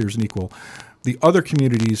her up and see her as an equal. The other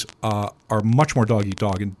communities are much more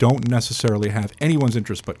dog-eat-dog and don't necessarily have anyone's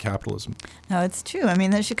interest but capitalism. No, it's true.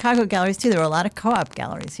 The Chicago galleries, too, there were a lot of co-op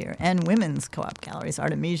galleries here and women's co-op galleries,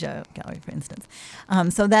 Artemisia Gallery, for instance.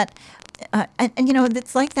 So that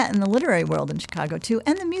it's like that in the literary world in Chicago too,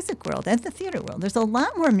 and the music world, and the theater world. There's a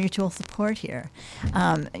lot more mutual support here.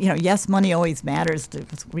 Yes, money always matters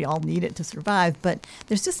because we all need it to survive, but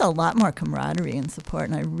there's just a lot more camaraderie and support,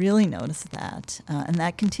 and I really noticed that, and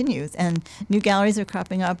that continues. And new galleries are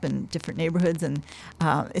cropping up in different neighborhoods, and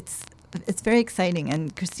it's very exciting.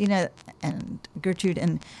 And Christina and Gertrude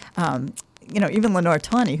and even Lenore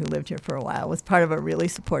Tawney, who lived here for a while, was part of a really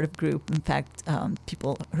supportive group. In fact,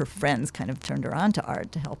 her friends kind of turned her on to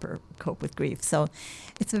art to help her cope with grief. So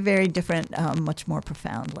it's a very different, much more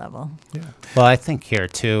profound level. Yeah. Well, I think here,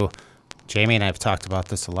 too, Jamie and I have talked about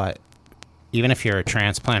this a lot. Even if you're a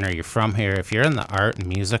transplant or you're from here, if you're in the art and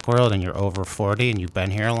music world and you're over 40 and you've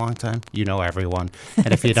been here a long time, you know everyone.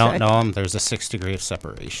 And if you don't know them, there's a 6 degree of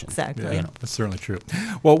separation. Exactly. Yeah, that's certainly true.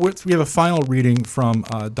 Well, we have a final reading from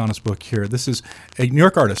Donna's book here. This is a New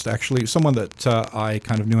York artist, actually, someone that I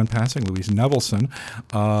kind of knew in passing, Louise Nevelson,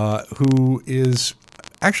 who is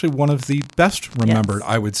actually one of the best remembered,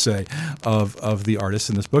 I would say, of the artists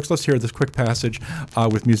in this book. So let's hear this quick passage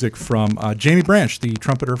with music from Jamie Branch, the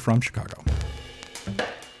trumpeter from Chicago.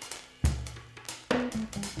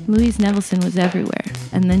 Louise Nevelson was everywhere,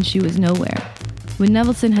 and then she was nowhere. Would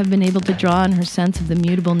Nevelson have been able to draw on her sense of the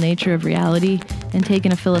mutable nature of reality and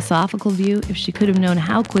taken a philosophical view if she could have known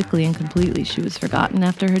how quickly and completely she was forgotten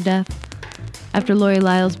after her death? After Lori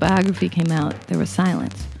Lyle's biography came out, there was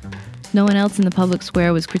silence. No one else in the public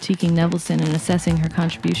square was critiquing Nevelson and assessing her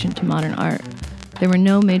contribution to modern art. There were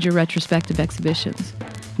no major retrospective exhibitions.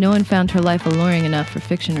 No one found her life alluring enough for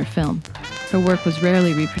fiction or film. Her work was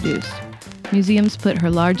rarely reproduced. Museums put her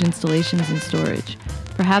large installations in storage.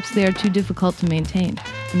 Perhaps they are too difficult to maintain.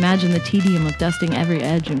 Imagine the tedium of dusting every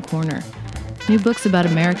edge and corner. New books about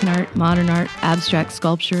American art, modern art, abstract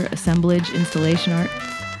sculpture, assemblage, installation art,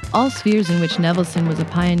 all spheres in which Nevelson was a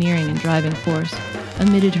pioneering and driving force,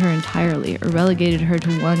 omitted her entirely or relegated her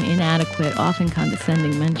to one inadequate, often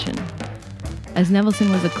condescending mention. As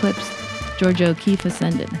Nevelson was eclipsed, Georgia O'Keeffe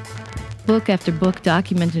ascended. Book after book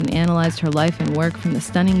documented and analyzed her life and work, from the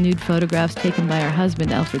stunning nude photographs taken by her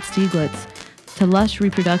husband, Alfred Stieglitz, to lush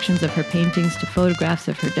reproductions of her paintings to photographs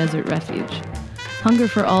of her desert refuge. Hunger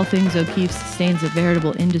for all things O'Keeffe sustains a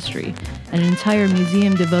veritable industry. An entire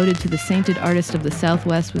museum devoted to the sainted artist of the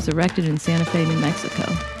Southwest was erected in Santa Fe, New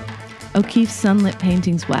Mexico. O'Keeffe's sunlit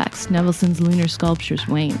paintings waxed, Nevelson's lunar sculptures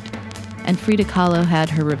waned, and Frida Kahlo had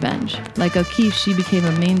her revenge. Like O'Keeffe, she became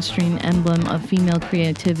a mainstream emblem of female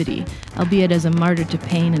creativity, albeit as a martyr to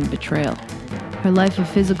pain and betrayal. Her life of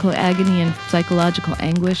physical agony and psychological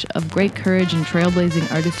anguish, of great courage and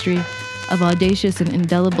trailblazing artistry, of audacious and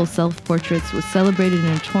indelible self-portraits, was celebrated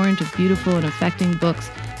in a torrent of beautiful and affecting books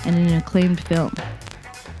and in an acclaimed film.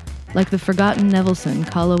 Like the forgotten Nevelson,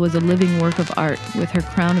 Kahlo was a living work of art, with her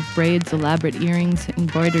crown of braids, elaborate earrings,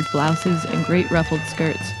 embroidered blouses, and great ruffled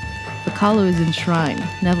skirts. But Kahlo is enshrined,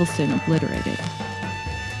 Nevelson obliterated.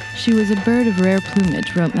 She was a bird of rare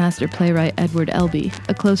plumage, wrote master playwright Edward Elby,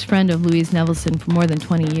 a close friend of Louise Nevelson for more than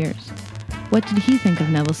 20 years. What did he think of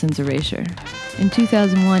Nevelson's erasure? In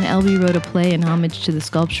 2001, Elby wrote a play in homage to the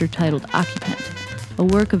sculpture titled Occupant, a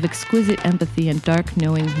work of exquisite empathy and dark,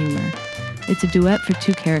 knowing humor. It's a duet for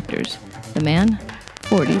 2 characters, the man,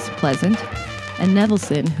 40s, pleasant, and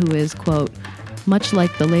Nevelson, who is, quote, much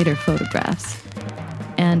like the later photographs,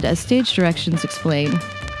 and, as stage directions explain,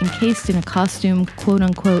 encased in a costume,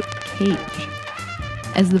 quote-unquote, cage.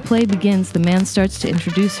 As the play begins, the man starts to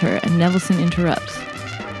introduce her, and Nevelson interrupts.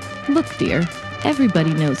 Look, dear,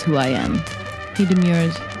 everybody knows who I am. He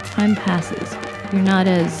demurs. Time passes. You're not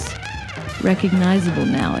as recognizable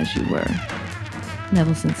now as you were.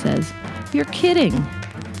 Nevelson says, You're kidding.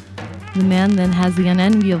 The man then has the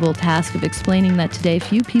unenviable task of explaining that today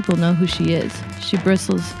few people know who she is. She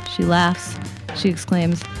bristles, she laughs, she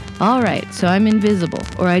exclaims, All right, so I'm invisible,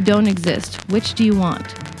 or I don't exist. Which do you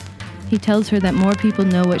want? He tells her that more people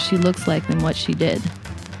know what she looks like than what she did.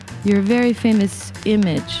 You're a very famous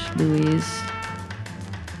image, Louise.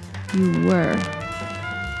 You were.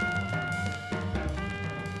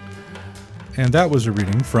 And that was a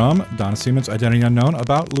reading from Donna Seaman's Identity Unknown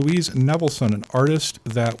about Louise Nevelson, an artist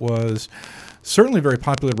that was certainly very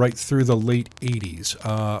popular right through the late 80s.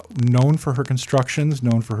 Known for her constructions,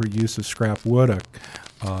 known for her use of scrap wood.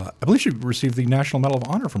 I believe she received the National Medal of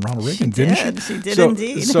Honor from Ronald Reagan, didn't she? She did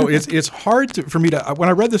indeed. So it's hard for me to, when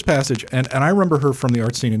I read this passage, and I remember her from the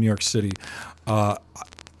art scene in New York City,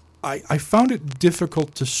 I found it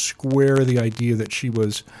difficult to square the idea that she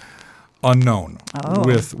was unknown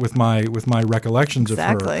with my recollections of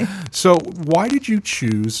her. So why did you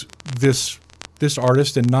choose this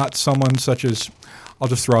artist and not someone such as, I'll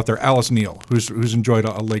just throw out there Alice Neal, who's enjoyed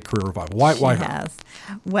a late career revival. Why her? Has.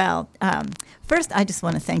 Well, first, I just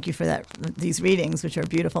want to thank you for these readings, which are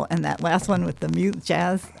beautiful, and that last one with the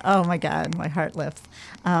jazz. Oh my God, my heart lifts.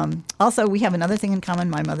 Also, we have another thing in common.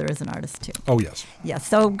 My mother is an artist too. Oh yes. Yes.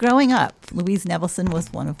 So growing up, Louise Nevelson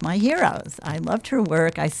was one of my heroes. I loved her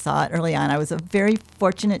work. I saw it early on. I was a very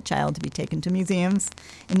fortunate child to be taken to museums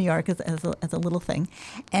in New York as a little thing,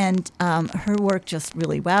 and her work just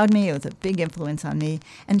really wowed me. It was a big influence on me,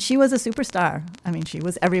 and she was a superstar. I mean, she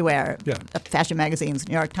was everywhere. Yeah. Fashion magazines,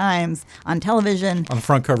 New York Times, on television. On the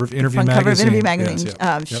front cover of Interview magazine. Yes,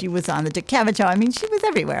 yeah. She was on the Dick Cavett Show. I mean, she was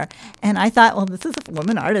everywhere. And I thought, well, this is a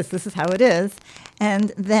woman artist. This is how it is.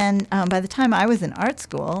 And then by the time I was in art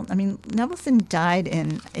school, I mean, Nevelson died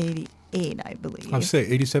in 88, I believe. I'll say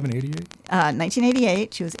 87, 88?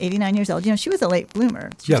 1988. She was 89 years old. You know, she was a late bloomer.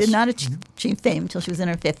 She did not achieve fame until she was in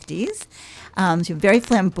her 50s. She was very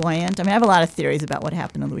flamboyant. I mean, I have a lot of theories about what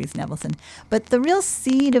happened to Louise Nevelson. But the real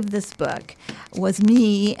seed of this book was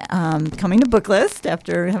me coming to Booklist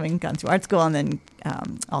after having gone through art school and then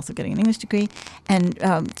also getting an English degree and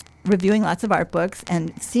reviewing lots of art books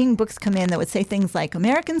and seeing books come in that would say things like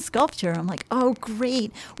American sculpture. I'm like, oh,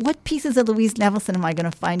 great. What pieces of Louise Nevelson am I going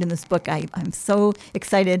to find in this book? I'm so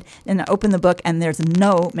excited. And I open the book, and there's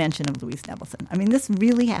no mention of Louise Nevelson. I mean, this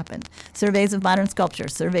really happened. Surveys of modern sculpture,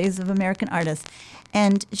 surveys of American artists.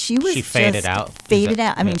 And she faded out.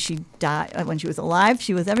 I mean, she died. When she was alive,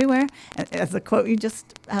 she was everywhere, as the quote you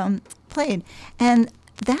just played. And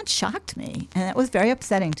that shocked me, and that was very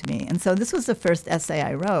upsetting to me. And so this was the first essay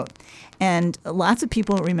I wrote. And lots of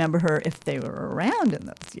people remember her if they were around in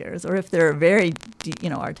those years, or if they're very,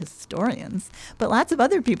 art historians. But lots of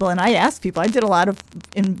other people, and I asked people, I did a lot of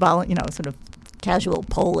sort of casual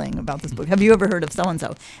polling about this book. Have you ever heard of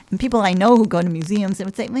so-and-so? And people I know who go to museums, they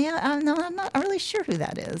would say, well, no, I'm not really sure who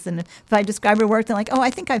that is. And if I describe her work, they're like, oh,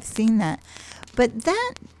 I think I've seen that. But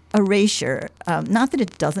that erasure, not that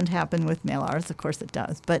it doesn't happen with male artists, of course it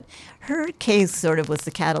does, but her case sort of was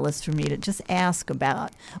the catalyst for me to just ask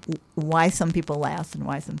about why some people last and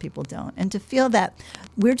why some people don't, and to feel that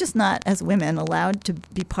we're just not, as women, allowed to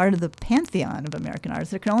be part of the pantheon of American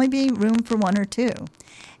artists. There can only be room for one or two.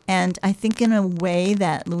 And I think in a way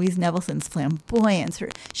that Louise Nevelson's flamboyance,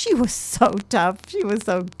 she was so tough. She was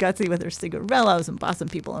so gutsy with her cigarillos and bossing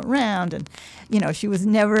people around. And, she was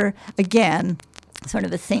never, again, sort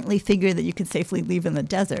of a saintly figure that you could safely leave in the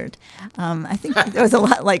desert. I think there was a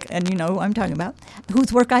lot and you know who I'm talking about,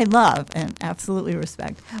 whose work I love and absolutely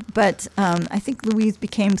respect. But I think Louise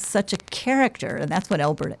became such a character, and that's what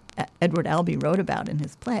Edward Albee wrote about in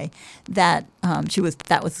his play, that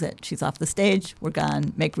that was it. She's off the stage, we're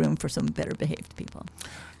gone, make room for some better behaved people.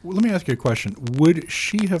 Well, let me ask you a question. Would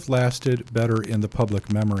she have lasted better in the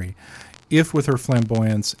public memory if with her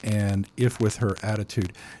flamboyance and if with her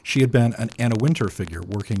attitude, she had been an Anna Wintour figure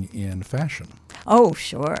working in fashion? Oh,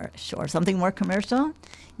 sure. Something more commercial?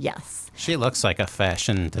 Yes. She looks like a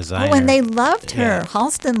fashion designer. Oh, and they loved her. Yeah.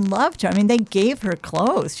 Halston loved her. I mean, they gave her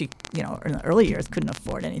clothes. She, in the early years couldn't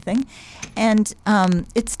afford anything. And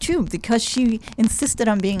it's true, because she insisted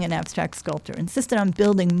on being an abstract sculptor, insisted on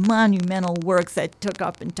building monumental works that took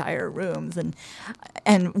up entire rooms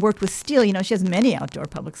and worked with steel. She has many outdoor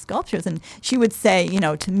public sculptures. And she would say,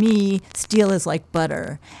 to me, steel is like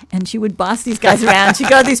butter. And she would boss these guys around. She'd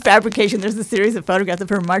go to these fabrications. There's a series of photographs of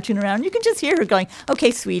her marching around. You can just hear her going,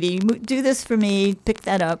 okay, sweetie, do this for me, pick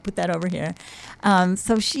that up, put that over here.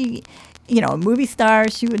 So she, a movie star,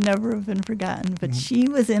 she would never have been forgotten. But she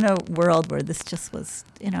was in a world where this just was,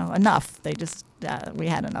 enough. They just, we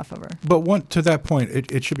had enough of her. But to that point,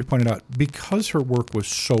 it should be pointed out, because her work was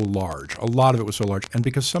so large, a lot of it was so large, and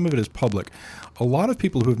because some of it is public, a lot of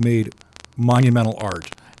people who have made monumental art,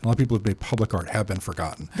 a lot of people who have made public art have been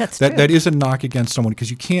forgotten. That's true. That is a knock against someone, because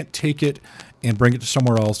you can't take it and bring it to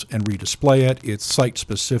somewhere else and redisplay it. It's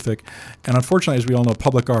site-specific. And unfortunately, as we all know,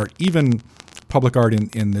 public art, even public art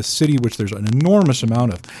in this city, which there's an enormous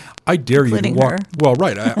amount of, I dare you to walk. Well,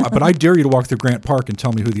 right, but I dare you to walk through Grant Park and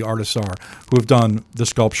tell me who the artists are who have done the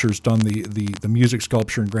sculptures, done the music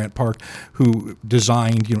sculpture in Grant Park, who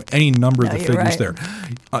designed any number of the figures right. there.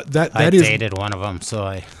 I dated one of them, so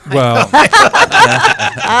I. Well,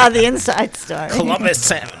 the inside story.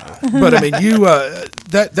 Columbus Avenue. But I mean,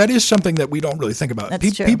 that is something that we don't really think about.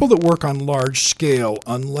 That's true. People that work on large scale,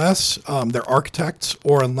 unless they're architects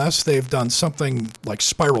or unless they've done something like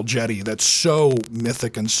Spiral Jetty that's so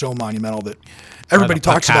mythic and so monumental that everybody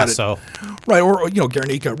talks Picasso. About it, right? Or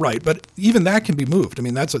Guernica, right? But even that can be moved. I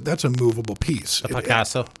mean, that's a movable piece. The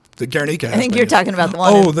Picasso. The Guernica has I think been you're used. talking about the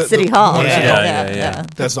one in City Hall. one in City Hall. Yeah.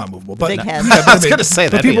 That's not movable. But, Big head. but I was going to say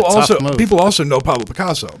that. people also know Pablo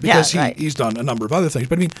Picasso because right. he's done a number of other things.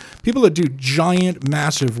 But I mean, people that do giant,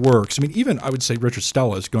 massive works. I mean, even I would say Richard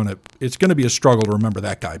Stella it's going to be a struggle to remember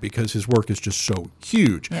that guy because his work is just so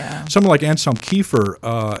huge. Yeah. Someone like Anselm Kiefer,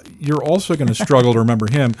 you're also going to struggle to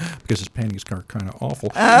remember him because his paintings are kind of awful.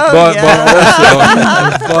 But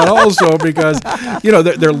also because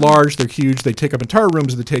they're large, they're huge, they take up entire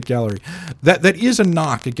rooms of the Tate Gallery. That is a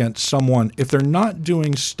knock against someone if they're not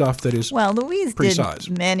doing stuff that is Louise precise.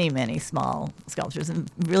 did many small sculptures and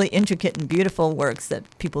really intricate and beautiful works that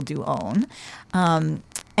people do own.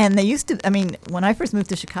 And they used to, when I first moved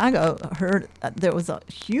to Chicago, there was a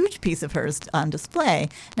huge piece of hers on display.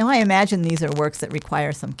 Now, I imagine these are works that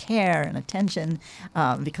require some care and attention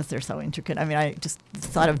because they're so intricate. I just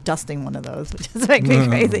thought of dusting one of those, which just makes me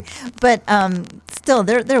crazy. But still,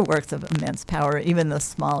 they're works of immense power, even the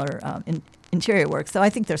smaller interior works. So I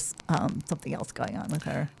think there's something else going on with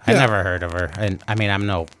her. I never heard of her. And I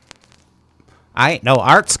ain't no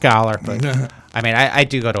art scholar, but I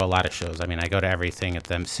do go to a lot of shows. I go to everything at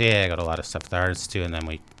the MCA. I go to a lot of stuff at the Art Institute,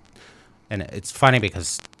 and it's funny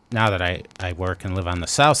because now that I work and live on the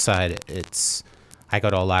South Side, I go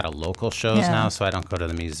to a lot of local shows now, so I don't go to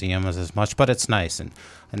the museums as much. But it's nice, and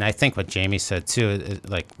I think what Jamie said too,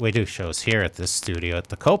 like we do shows here at this studio at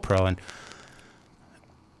the CoPro, and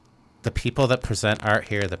the people that present art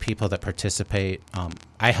here, the people that participate,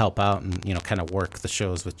 I help out and kind of work the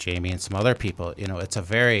shows with Jamie and some other people. It's a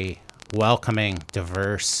very welcoming,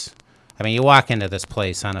 diverse. You walk into this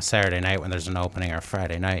place on a Saturday night when there's an opening or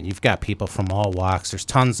Friday night, and you've got people from all walks. There's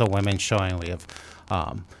tons of women showing. We have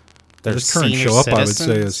there's current senior show up. citizens. I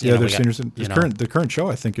would say is there's seniors. The current show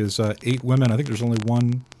I think is 8 women. I think there's only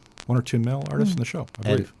one or two male artists in the show, I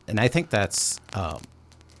believe. And I think that's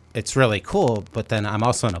it's really cool. But then I'm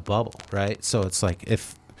also in a bubble, right? So it's like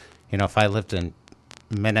if I lived in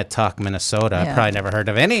Minnetonka, Minnesota, I probably never heard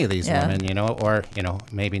of any of these women, or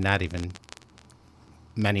maybe not even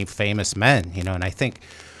many famous men, and I think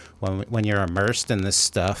when you're immersed in this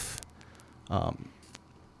stuff,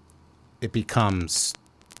 it becomes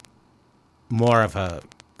more of a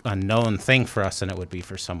known thing for us than it would be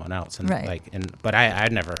for someone else, and but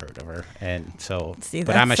I'd never heard of her, and so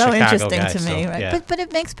but I'm a so Chicago interesting guy, to me, right? Yeah. But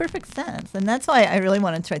it makes perfect sense, and that's why I really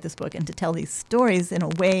wanted to write this book and to tell these stories in a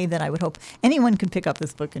way that I would hope anyone could pick up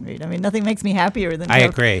this book and read. Nothing makes me happier than I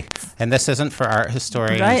agree, and this isn't for art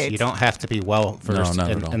historians. Right. You don't have to be well versed, No,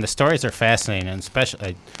 not at all. and the stories are fascinating, and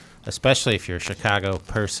especially if you're a Chicago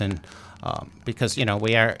person. Because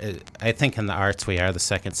we are, I think in the arts we are the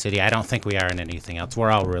second city. I don't think we are in anything else.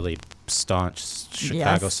 We're all really staunch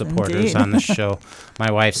Chicago supporters indeed. on this show.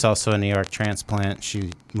 My wife's also a New York transplant.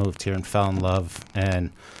 She moved here and fell in love,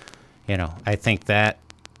 and I think that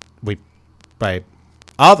by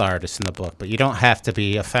all the artists in the book. But you don't have to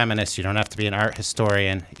be a feminist. You don't have to be an art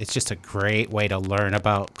historian. It's just a great way to learn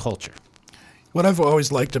about culture. What I've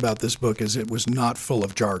always liked about this book is it was not full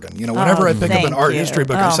of jargon. Whenever I pick up an art history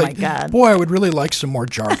book, I say, "Boy, I would really like some more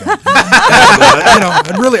jargon."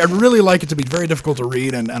 I'd really like it to be very difficult to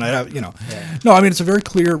read, and I have, No, it's a very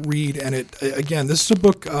clear read, and this is a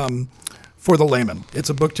book for the layman. It's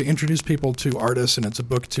a book to introduce people to artists, and it's a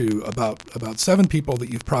book to about 7 people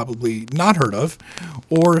that you've probably not heard of,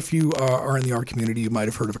 or if you are in the art community, you might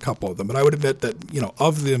have heard of a couple of them. But I would admit that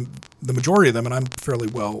of the majority of them, and I'm fairly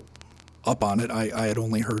well up on it, I had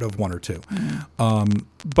only heard of 1 or 2.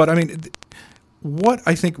 But what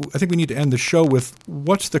I think we need to end the show with,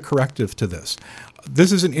 what's the corrective to this?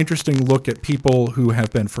 This is an interesting look at people who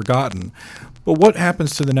have been forgotten. But what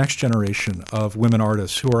happens to the next generation of women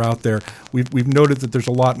artists who are out there? We've noted that there's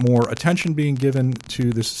a lot more attention being given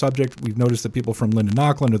to this subject. We've noticed that people from Linda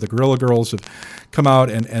Nochlin or the Guerrilla Girls have come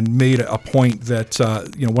out and made a point that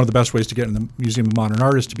one of the best ways to get in the Museum of Modern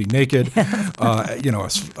Art is to be naked.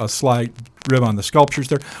 A slight rib on the sculptures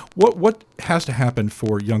there. What has to happen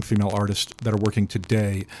for young female artists that are working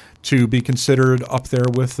today to be considered up there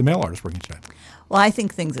with the male artists working today? Well, I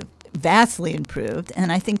think things have vastly improved,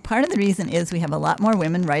 and I think part of the reason is we have a lot more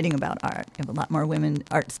women writing about art. We have a lot more women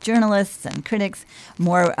arts journalists and critics,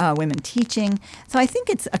 more women teaching. So I think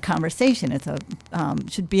it's a conversation. It's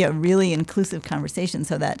should be a really inclusive conversation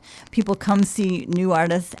so that people come see new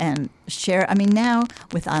artists and share. I mean, now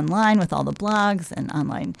with online, with all the blogs and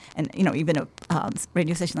online, and even a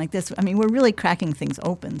radio station like this, I mean, we're really cracking things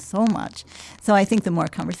open so much. So I think the more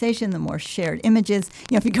conversation, the more shared images.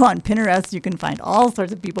 If you go on Pinterest, you can find all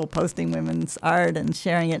sorts of people posting women's art and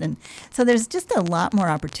sharing it, and so there's just a lot more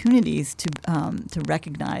opportunities to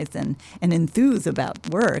recognize and enthuse about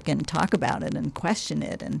work and talk about it and question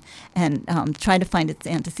it and try to find its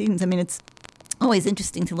antecedents. I mean, it's always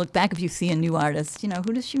interesting to look back if you see a new artist.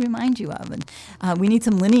 Who does she remind you of? And we need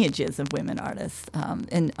some lineages of women artists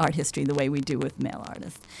in art history the way we do with male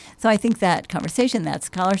artists. So I think that conversation, that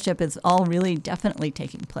scholarship is all really definitely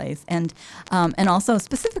taking place. And also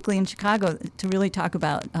specifically in Chicago to really talk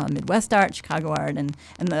about Midwest art, Chicago art, and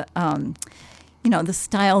the the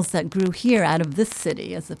styles that grew here out of this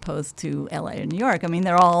city as opposed to LA and New York. I mean,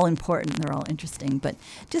 they're all important, they're all interesting, but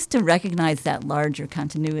just to recognize that larger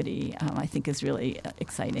continuity, I think is really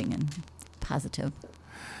exciting and positive.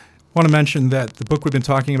 I want to mention that the book we're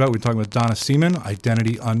talking about Donna Seaman,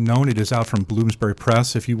 Identity Unknown. It is out from Bloomsbury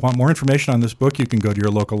Press. If you want more information on this book, you can go to your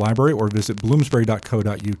local library or visit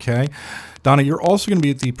bloomsbury.co.uk. Donna, you're also going to be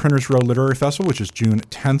at the Printers Row Literary Festival, which is June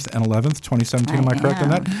 10th and 11th, 2017. Am I correct on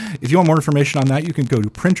that? If you want more information on that, you can go to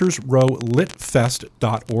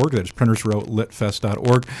printersrowlitfest.org. That is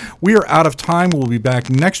printersrowlitfest.org. We are out of time. We'll be back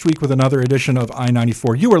next week with another edition of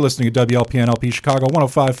I-94. You are listening to WLPN LP Chicago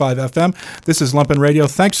 105.5 FM. This is Lumpen Radio.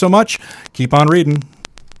 Thanks so much. Keep on reading.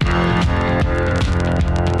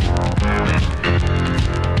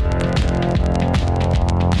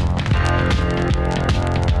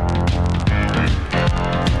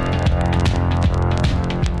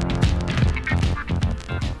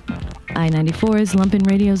 I-94 is Lumpen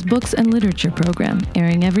Radio's books and literature program,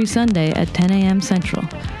 airing every Sunday at 10 a.m. Central.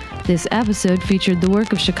 This episode featured the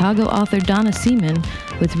work of Chicago author Donna Seaman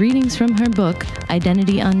with readings from her book,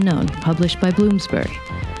 Identity Unknown, published by Bloomsbury.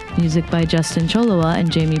 Music by Justin Cholowa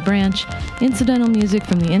and Jamie Branch, incidental music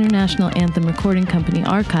from the International Anthem Recording Company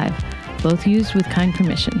Archive, both used with kind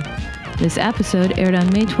permission. This episode aired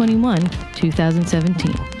on May 21,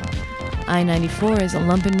 2017. I-94 is a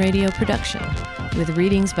Lumpen Radio production, with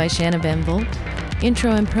readings by Shanna Van Volt,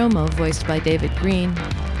 intro and promo voiced by David Green,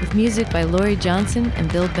 with music by Laurie Johnson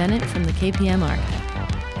and Bill Bennett from the KPM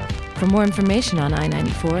Archive. For more information on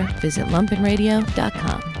I-94, visit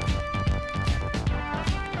lumpenradio.com.